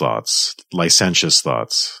sinful thoughts, licentious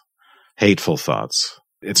thoughts, hateful thoughts.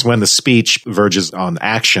 It's when the speech verges on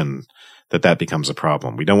action that becomes a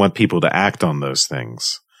problem. We don't want people to act on those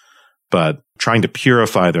things. But trying to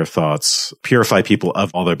purify their thoughts, purify people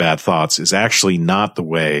of all their bad thoughts is actually not the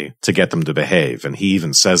way to get them to behave. And he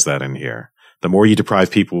even says that in here. The more you deprive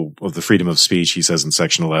people of the freedom of speech, he says in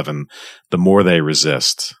section 11, the more they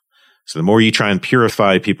resist. So the more you try and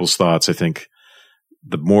purify people's thoughts, I think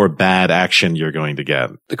the more bad action you're going to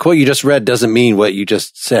get. The quote you just read doesn't mean what you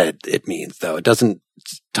just said it means, though. It doesn't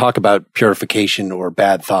talk about purification or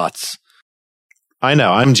bad thoughts. I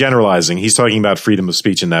know. I'm generalizing. He's talking about freedom of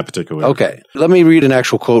speech in that particular. Okay. Let me read an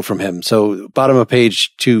actual quote from him. So bottom of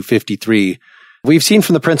page 253. We've seen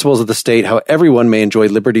from the principles of the state how everyone may enjoy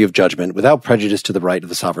liberty of judgment without prejudice to the right of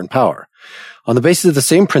the sovereign power. On the basis of the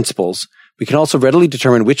same principles, we can also readily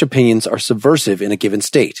determine which opinions are subversive in a given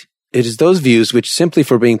state. It is those views which, simply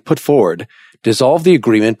for being put forward, dissolve the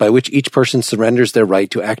agreement by which each person surrenders their right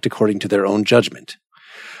to act according to their own judgment.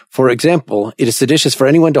 For example, it is seditious for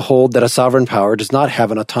anyone to hold that a sovereign power does not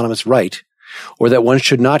have an autonomous right, or that one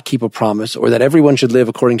should not keep a promise, or that everyone should live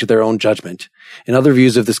according to their own judgment, and other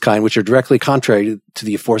views of this kind which are directly contrary to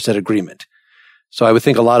the aforesaid agreement. So I would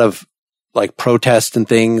think a lot of like protests and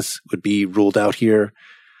things would be ruled out here.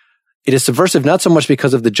 It is subversive not so much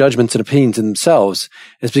because of the judgments and opinions in themselves,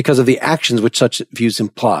 as because of the actions which such views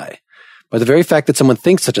imply. By the very fact that someone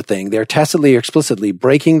thinks such a thing, they are tacitly or explicitly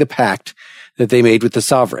breaking the pact that they made with the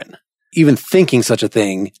sovereign. Even thinking such a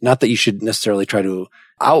thing, not that you should necessarily try to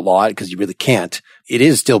outlaw it because you really can't, it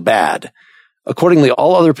is still bad. Accordingly,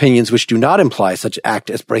 all other opinions which do not imply such act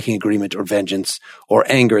as breaking agreement or vengeance or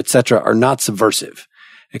anger, etc., are not subversive,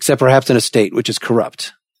 except perhaps in a state which is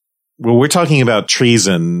corrupt. Well, we're talking about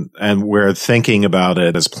treason, and we're thinking about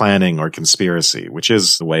it as planning or conspiracy, which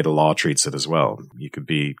is the way the law treats it as well. You could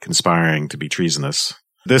be conspiring to be treasonous.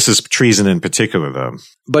 This is treason in particular, though.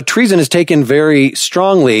 But treason is taken very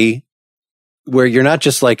strongly, where you're not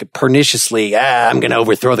just like perniciously, I'm going to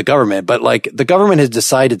overthrow the government, but like the government has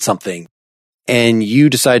decided something and you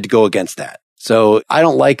decide to go against that. So I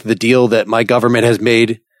don't like the deal that my government has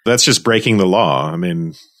made. That's just breaking the law. I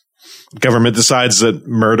mean, government decides that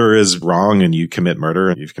murder is wrong and you commit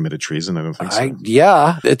murder and you've committed treason. I don't think so.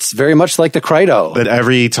 Yeah, it's very much like the Credo. But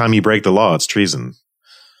every time you break the law, it's treason.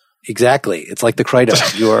 Exactly. It's like the Credo.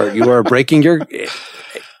 You are breaking your...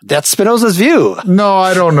 That's Spinoza's view. No,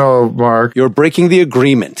 I don't know, Mark. You're breaking the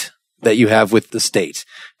agreement that you have with the state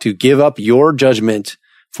to give up your judgment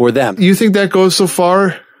for them. You think that goes so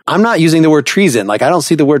far? I'm not using the word treason. Like, I don't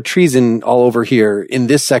see the word treason all over here in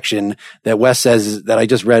this section that Wes says that I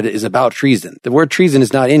just read is about treason. The word treason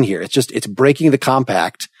is not in here. It's breaking the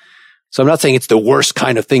compact. So I'm not saying it's the worst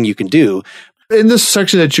kind of thing you can do. In this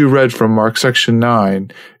section that you read from, Mark, section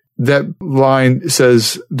 9, that line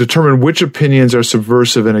says, determine which opinions are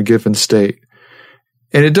subversive in a given state.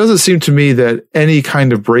 And it doesn't seem to me that any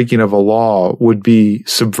kind of breaking of a law would be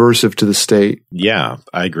subversive to the state. Yeah,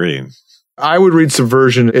 I agree. I would read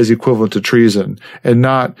subversion as equivalent to treason, and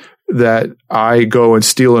not that I go and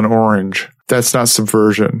steal an orange. That's not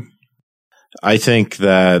subversion. I think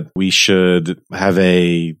that we should have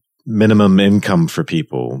a minimum income for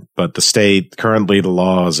people, but the state, currently the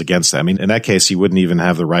law is against that. I mean, in that case, you wouldn't even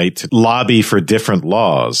have the right to lobby for different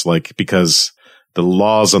laws, like, because the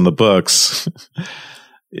laws on the books,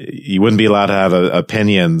 you wouldn't be allowed to have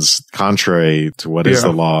opinions contrary to what is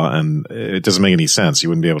the law, and it doesn't make any sense. You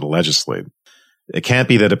wouldn't be able to legislate. It can't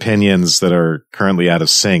be that opinions that are currently out of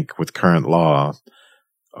sync with current law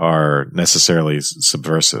are necessarily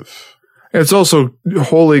subversive. It's also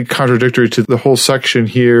wholly contradictory to the whole section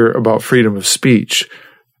here about freedom of speech.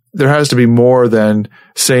 There has to be more than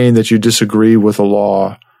saying that you disagree with a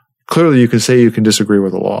law. Clearly, you can say you can disagree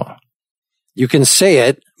with a law. You can say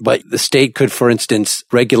it, but the state could, for instance,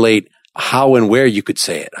 regulate how and where you could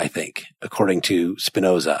say it, I think, according to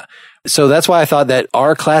Spinoza. So that's why I thought that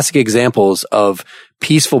our classic examples of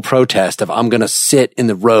peaceful protest, of I'm going to sit in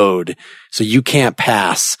the road so you can't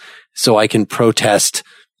pass so I can protest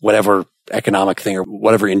whatever economic thing or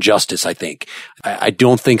whatever injustice, I think. I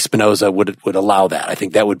don't think Spinoza would allow that. I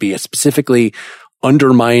think that would be a specifically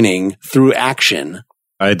undermining through action.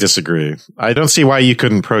 I disagree. I don't see why you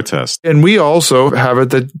couldn't protest. And we also have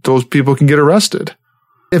it that those people can get arrested.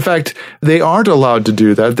 In fact, they aren't allowed to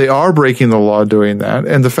do that. They are breaking the law doing that.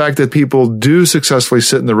 And the fact that people do successfully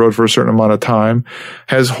sit in the road for a certain amount of time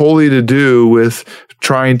has wholly to do with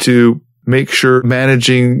trying to make sure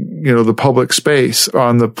managing, the public space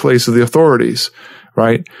on the place of the authorities,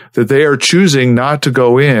 right? That they are choosing not to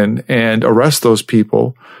go in and arrest those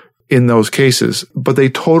people in those cases, but they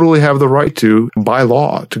totally have the right to, by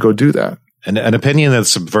law, to go do that. An opinion that's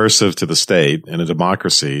subversive to the state in a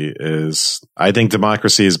democracy is, I think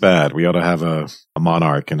democracy is bad. We ought to have a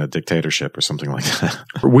monarch and a dictatorship or something like that.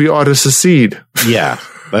 We ought to secede. Yeah,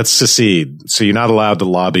 let's secede. So you're not allowed to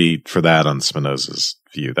lobby for that on Spinoza's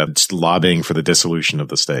view. That's lobbying for the dissolution of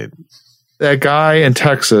the state. That guy in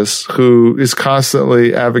Texas who is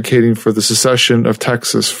constantly advocating for the secession of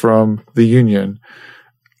Texas from the Union,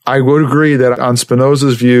 I would agree that on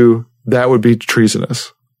Spinoza's view, that would be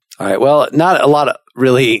treasonous. All right. Well, not a lot of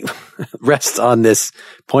really rests on this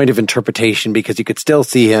point of interpretation, because you could still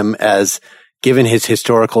see him as, given his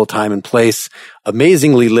historical time and place,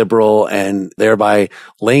 amazingly liberal, and thereby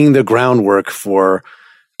laying the groundwork for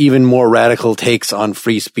even more radical takes on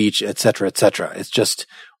free speech, et cetera, et cetera. It's just,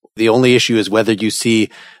 the only issue is whether you see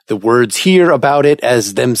the words here about it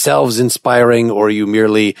as themselves inspiring, or you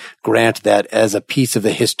merely grant that as a piece of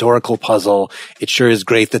the historical puzzle. It sure is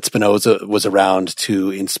great that Spinoza was around to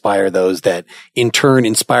inspire those that in turn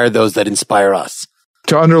inspire those that inspire us.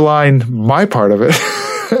 To underline my part of it,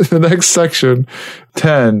 the next section,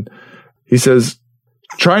 10, he says,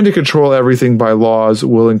 trying to control everything by laws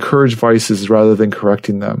will encourage vices rather than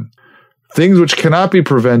correcting them. Things which cannot be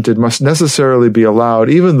prevented must necessarily be allowed,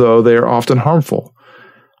 even though they are often harmful.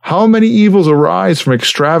 How many evils arise from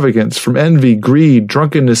extravagance, from envy, greed,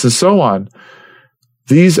 drunkenness, and so on?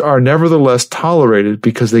 These are nevertheless tolerated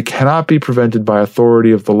because they cannot be prevented by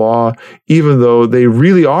authority of the law, even though they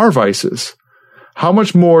really are vices. How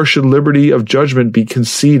much more should liberty of judgment be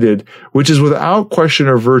conceded, which is without question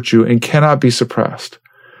or virtue and cannot be suppressed?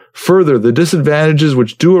 Further, the disadvantages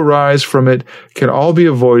which do arise from it can all be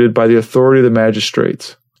avoided by the authority of the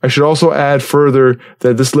magistrates. I should also add further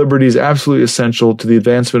that this liberty is absolutely essential to the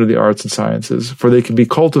advancement of the arts and sciences, for they can be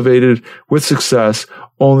cultivated with success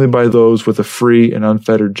only by those with a free and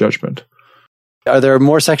unfettered judgment. Are there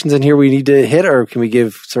more sections in here we need to hit, or can we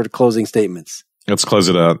give sort of closing statements? Let's close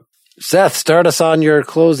it out. Seth, start us on your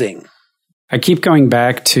closing. I keep going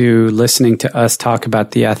back to listening to us talk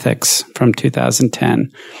about the ethics from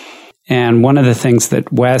 2010. And one of the things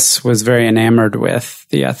that Wes was very enamored with,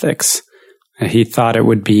 the ethics, he thought it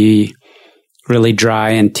would be really dry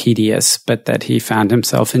and tedious, but that he found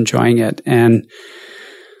himself enjoying it. And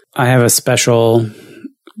I have a special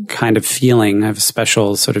kind of feeling, I have a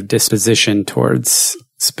special sort of disposition towards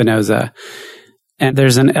Spinoza. And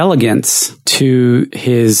there's an elegance to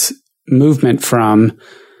his movement from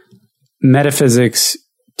metaphysics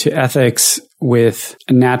to ethics with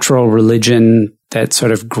a natural religion that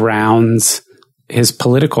sort of grounds his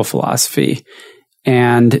political philosophy.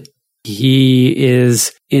 And he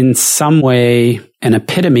is in some way an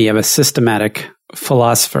epitome of a systematic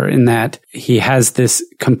philosopher in that he has this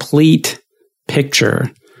complete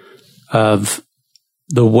picture of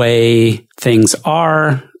the way things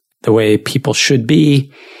are, the way people should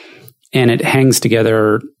be, and it hangs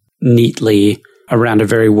together neatly around a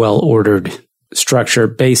very well-ordered structure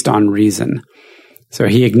based on reason. So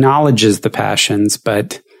he acknowledges the passions,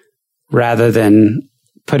 but rather than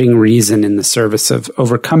putting reason in the service of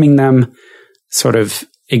overcoming them, sort of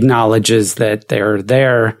acknowledges that they're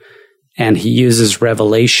there, and he uses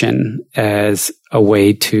revelation as a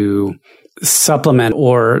way to supplement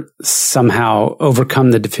or somehow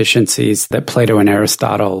overcome the deficiencies that Plato and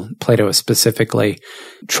Aristotle, Plato specifically,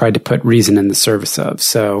 tried to put reason in the service of.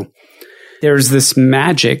 So there's this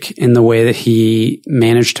magic in the way that he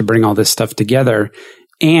managed to bring all this stuff together,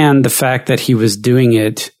 and the fact that he was doing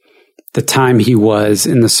it the time he was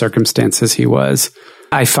in the circumstances he was.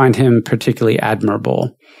 I find him particularly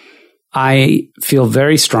admirable. I feel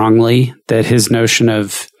very strongly that his notion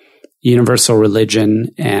of universal religion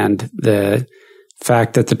and the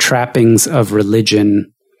fact that the trappings of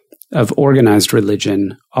religion, of organized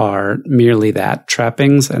religion, are merely that,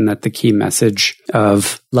 trappings, and that the key message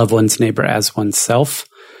of love one's neighbor as oneself.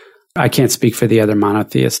 I can't speak for the other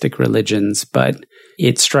monotheistic religions, but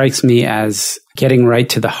it strikes me as getting right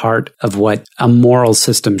to the heart of what a moral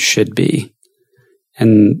system should be,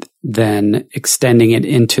 and then extending it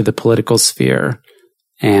into the political sphere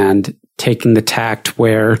and taking the tact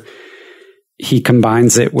where he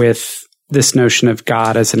combines it with this notion of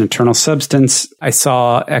God as an eternal substance. I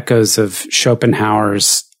saw echoes of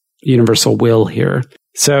Schopenhauer's universal will here.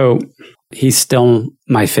 So he's still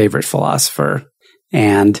my favorite philosopher.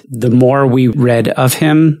 And the more we read of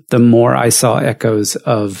him, the more I saw echoes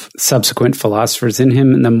of subsequent philosophers in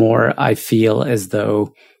him, and the more I feel as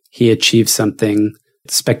though he achieved something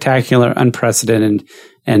spectacular, unprecedented,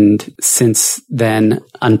 and since then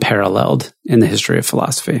unparalleled in the history of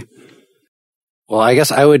philosophy. Well, I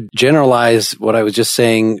guess I would generalize what I was just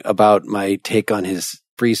saying about my take on his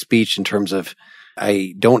free speech in terms of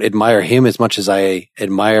I don't admire him as much as I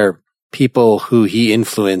admire people who he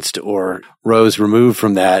influenced or rose removed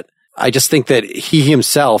from that. I just think that he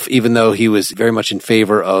himself, even though he was very much in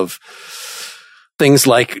favor of things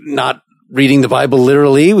like not reading the Bible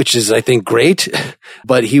literally, which is, I think, great,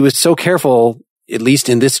 but he was so careful, at least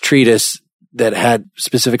in this treatise that had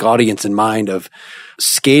specific audience in mind, of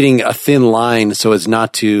skating a thin line so as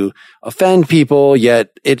not to offend people, yet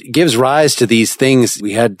it gives rise to these things.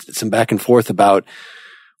 We had some back and forth about,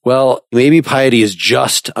 well, maybe piety is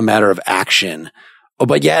just a matter of action. Oh,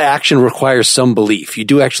 but yeah, action requires some belief. You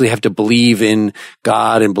do actually have to believe in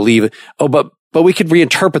God and believe. Oh, but we could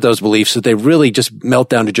reinterpret those beliefs so they really just melt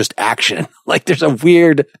down to just action. Like there's a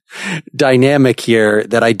weird dynamic here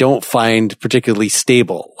that I don't find particularly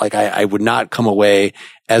stable. Like I would not come away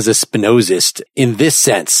as a Spinozist in this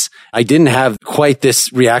sense. I didn't have quite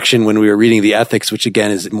this reaction when we were reading the Ethics, which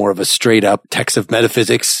again is more of a straight up text of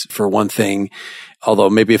metaphysics for one thing. Although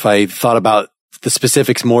maybe if I thought about the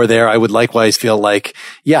specifics more there, I would likewise feel like,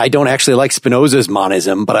 yeah, I don't actually like Spinoza's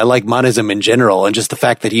monism, but I like monism in general. And just the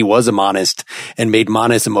fact that he was a monist and made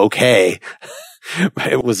monism okay,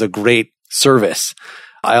 it was a great service.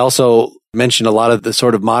 I also mentioned a lot of the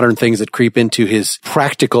sort of modern things that creep into his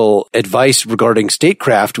practical advice regarding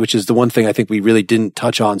statecraft, which is the one thing I think we really didn't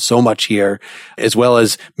touch on so much here, as well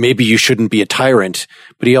as maybe you shouldn't be a tyrant.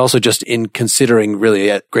 But he also just in considering really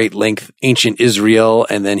at great length ancient Israel,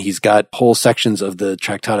 and then he's got whole sections of the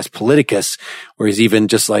Tractatus Politicus where he's even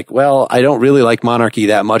just like, well, I don't really like monarchy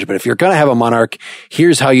that much, but if you're going to have a monarch,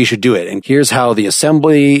 here's how you should do it. And here's how the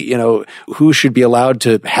assembly, who should be allowed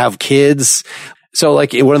to have kids. So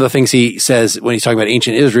like one of the things he says when he's talking about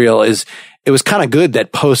ancient Israel is it was kind of good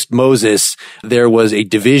that post Moses, there was a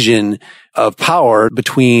division of power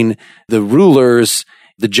between the rulers,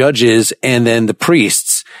 the judges, and then the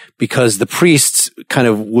priests, because the priests kind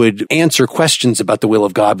of would answer questions about the will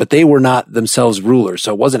of God, but they were not themselves rulers.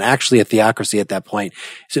 So it wasn't actually a theocracy at that point.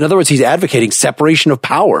 So in other words, he's advocating separation of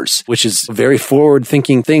powers, which is a very forward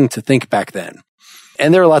thinking thing to think back then.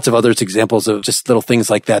 And there are lots of other examples of just little things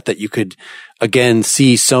like that you could, again,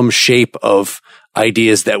 see some shape of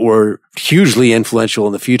ideas that were hugely influential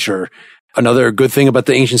in the future. Another good thing about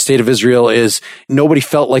the ancient state of Israel is nobody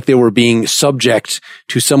felt like they were being subject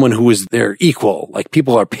to someone who was their equal. Like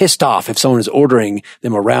people are pissed off if someone is ordering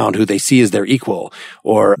them around who they see as their equal,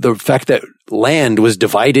 or the fact that land was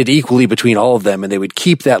divided equally between all of them and they would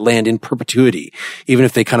keep that land in perpetuity. Even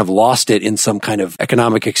if they kind of lost it in some kind of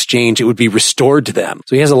economic exchange, it would be restored to them.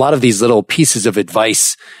 So he has a lot of these little pieces of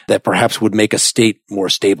advice that perhaps would make a state more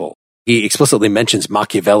stable. He explicitly mentions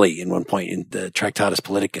Machiavelli in one point in the Tractatus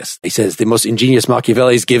Politicus. He says the most ingenious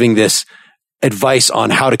Machiavelli is giving this advice on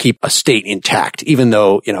how to keep a state intact, even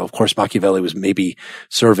though, of course, Machiavelli was maybe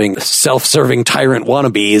serving self-serving tyrant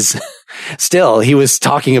wannabes. Still, he was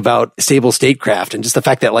talking about stable statecraft, and just the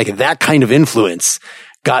fact that like that kind of influence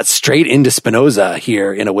got straight into Spinoza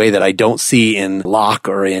here in a way that I don't see in Locke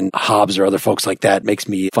or in Hobbes or other folks like that makes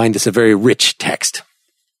me find this a very rich text.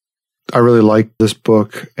 I really like this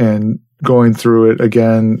book, and going through it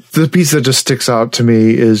again, the piece that just sticks out to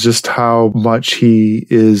me is just how much he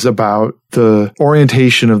is about the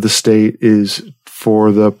orientation of the state is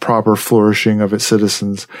for the proper flourishing of its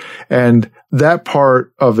citizens. And that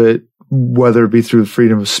part of it, whether it be through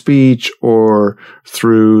freedom of speech or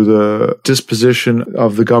through the disposition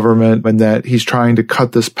of the government, and that he's trying to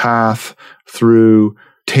cut this path through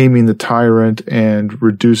taming the tyrant and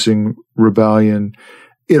reducing rebellion,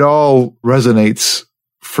 it all resonates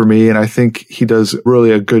for me, and I think he does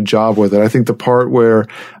really a good job with it. I think the part where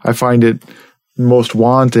I find it most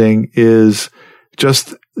wanting is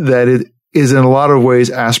just that it is in a lot of ways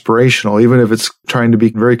aspirational, even if it's trying to be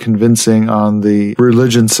very convincing on the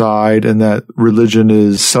religion side and that religion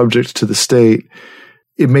is subject to the state.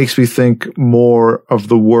 It makes me think more of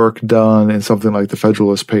the work done in something like the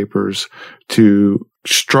Federalist Papers to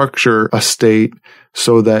structure a state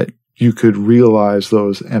so that you could realize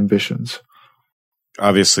those ambitions.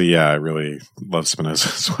 Obviously, yeah, I really love Spinoza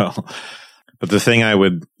as well. But the thing I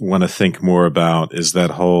would want to think more about is that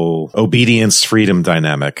whole obedience freedom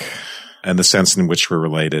dynamic. and the sense in which we're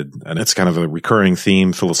related. And it's kind of a recurring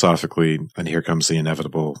theme philosophically. And here comes the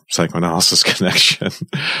inevitable psychoanalysis connection.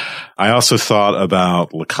 I also thought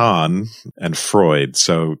about Lacan and Freud.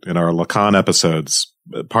 So in our Lacan episodes,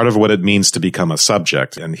 part of what it means to become a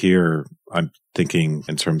subject, and here I'm thinking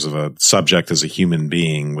in terms of a subject as a human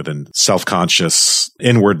being with a self-conscious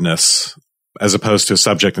inwardness, as opposed to a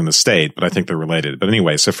subject in the state, but I think they're related. But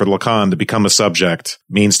anyway, so for Lacan, to become a subject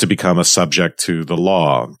means to become a subject to the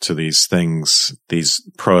law, to these things, these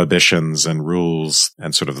prohibitions and rules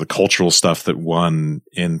and sort of the cultural stuff that one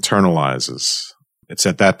internalizes. It's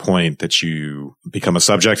at that point that you become a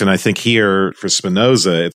subject. And I think here for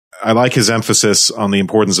Spinoza, I like his emphasis on the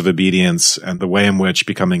importance of obedience and the way in which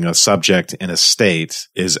becoming a subject in a state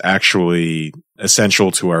is actually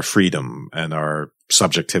essential to our freedom and our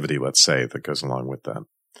subjectivity, let's say, that goes along with that.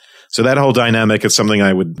 So that whole dynamic is something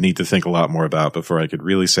I would need to think a lot more about before I could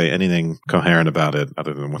really say anything coherent about it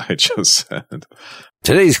other than what I just said.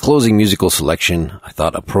 Today's closing musical selection, I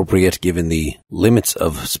thought appropriate given the limits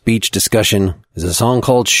of speech discussion, is a song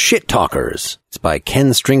called Shit Talkers. It's by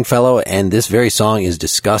Ken Stringfellow, and this very song is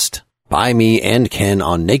discussed by me and Ken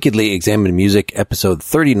on Nakedly Examined Music, episode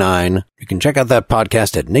 39. You can check out that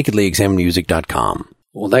podcast at nakedlyexaminedmusic.com.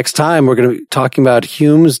 Well, next time we're going to be talking about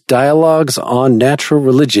Hume's Dialogues on Natural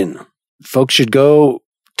Religion. Folks should go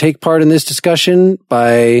take part in this discussion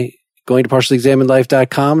by going to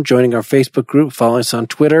partiallyexaminedlife.com, joining our Facebook group, following us on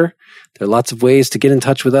Twitter. There are lots of ways to get in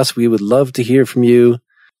touch with us. We would love to hear from you.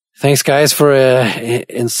 Thanks, guys, for an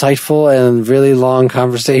insightful and really long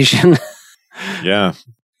conversation. Yeah.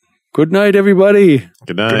 Good night, everybody.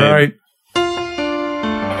 Good night. Good night.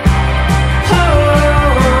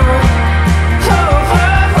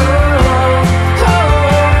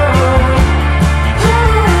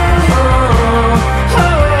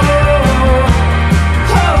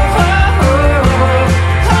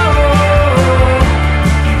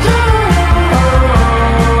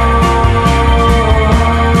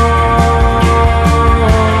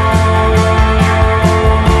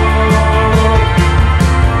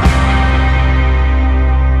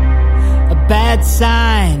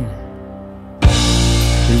 Sign.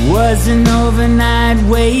 It was an overnight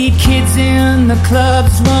wait. Kids in the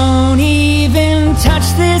clubs won't even touch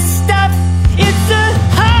this stuff. It's a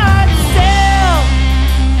hard sell.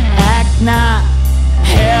 Act not,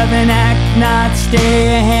 heaven act not.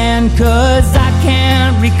 Stay a hand, 'cause I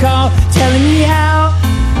can't recall telling me how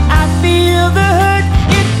I feel the hurt.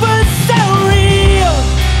 It was so real.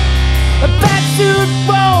 A batsuit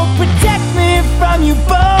won't protect me from you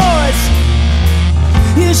boys.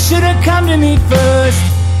 You should have come to me first.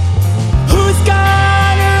 Who's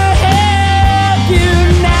gonna help you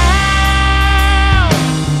now?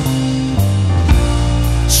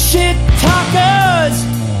 Shit talkers.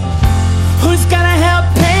 Who's gonna help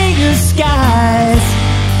paint your skies?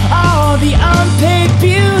 All the unpaid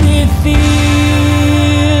beauty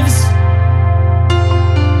thieves.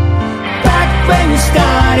 Back when you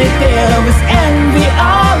started, there was envy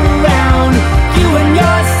all around. You and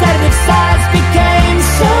your sedative sides became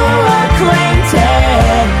so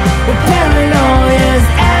acquainted. Well, paranoia's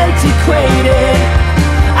antiquated.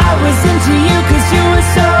 I was into you 'cause you were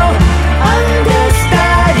so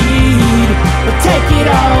understudied. But take it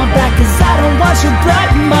all back, 'cause I don't want your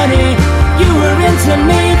blood money. You were into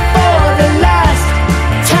me for the last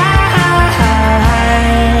time.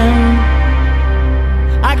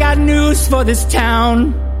 I got news for this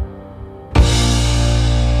town.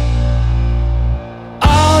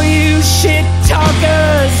 Shit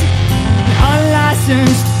talkers,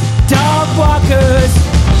 unlicensed dog walkers,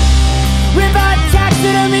 river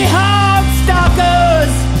taxidermy hog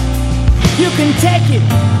stalkers. You can take it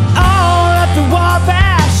all up the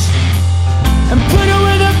Wabash and put it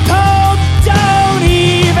with a Pope. Don't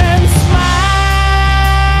even smile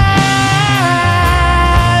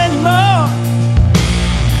anymore.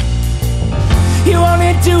 You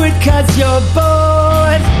only do it 'cause you're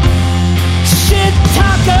bored. Shit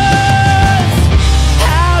talkers,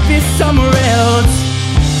 I'll be somewhere else.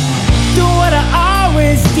 Do what I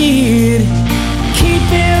always did,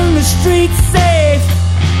 keeping the streets safe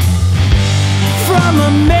from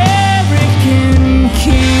American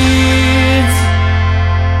kids.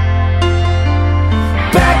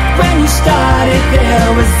 Back when you started,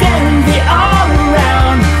 there was envy all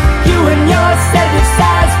around. You and your sedative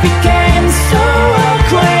sides became so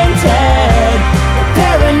acquainted.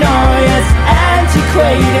 Paranoia's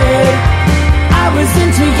antiquated. I was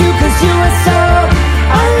into you 'cause you were so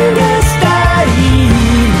understudied.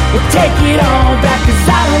 Well, take it all back, 'cause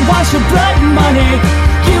I don't want your blood money.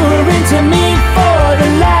 You were into me for the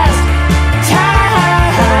last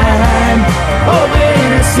time. Oh, but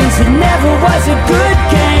innocence had never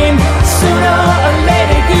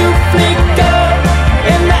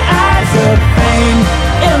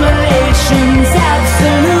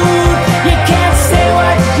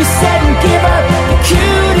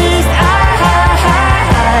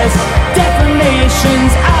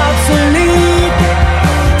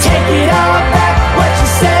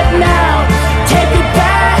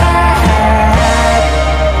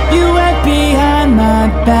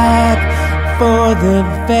for the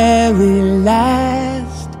very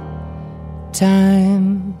last time.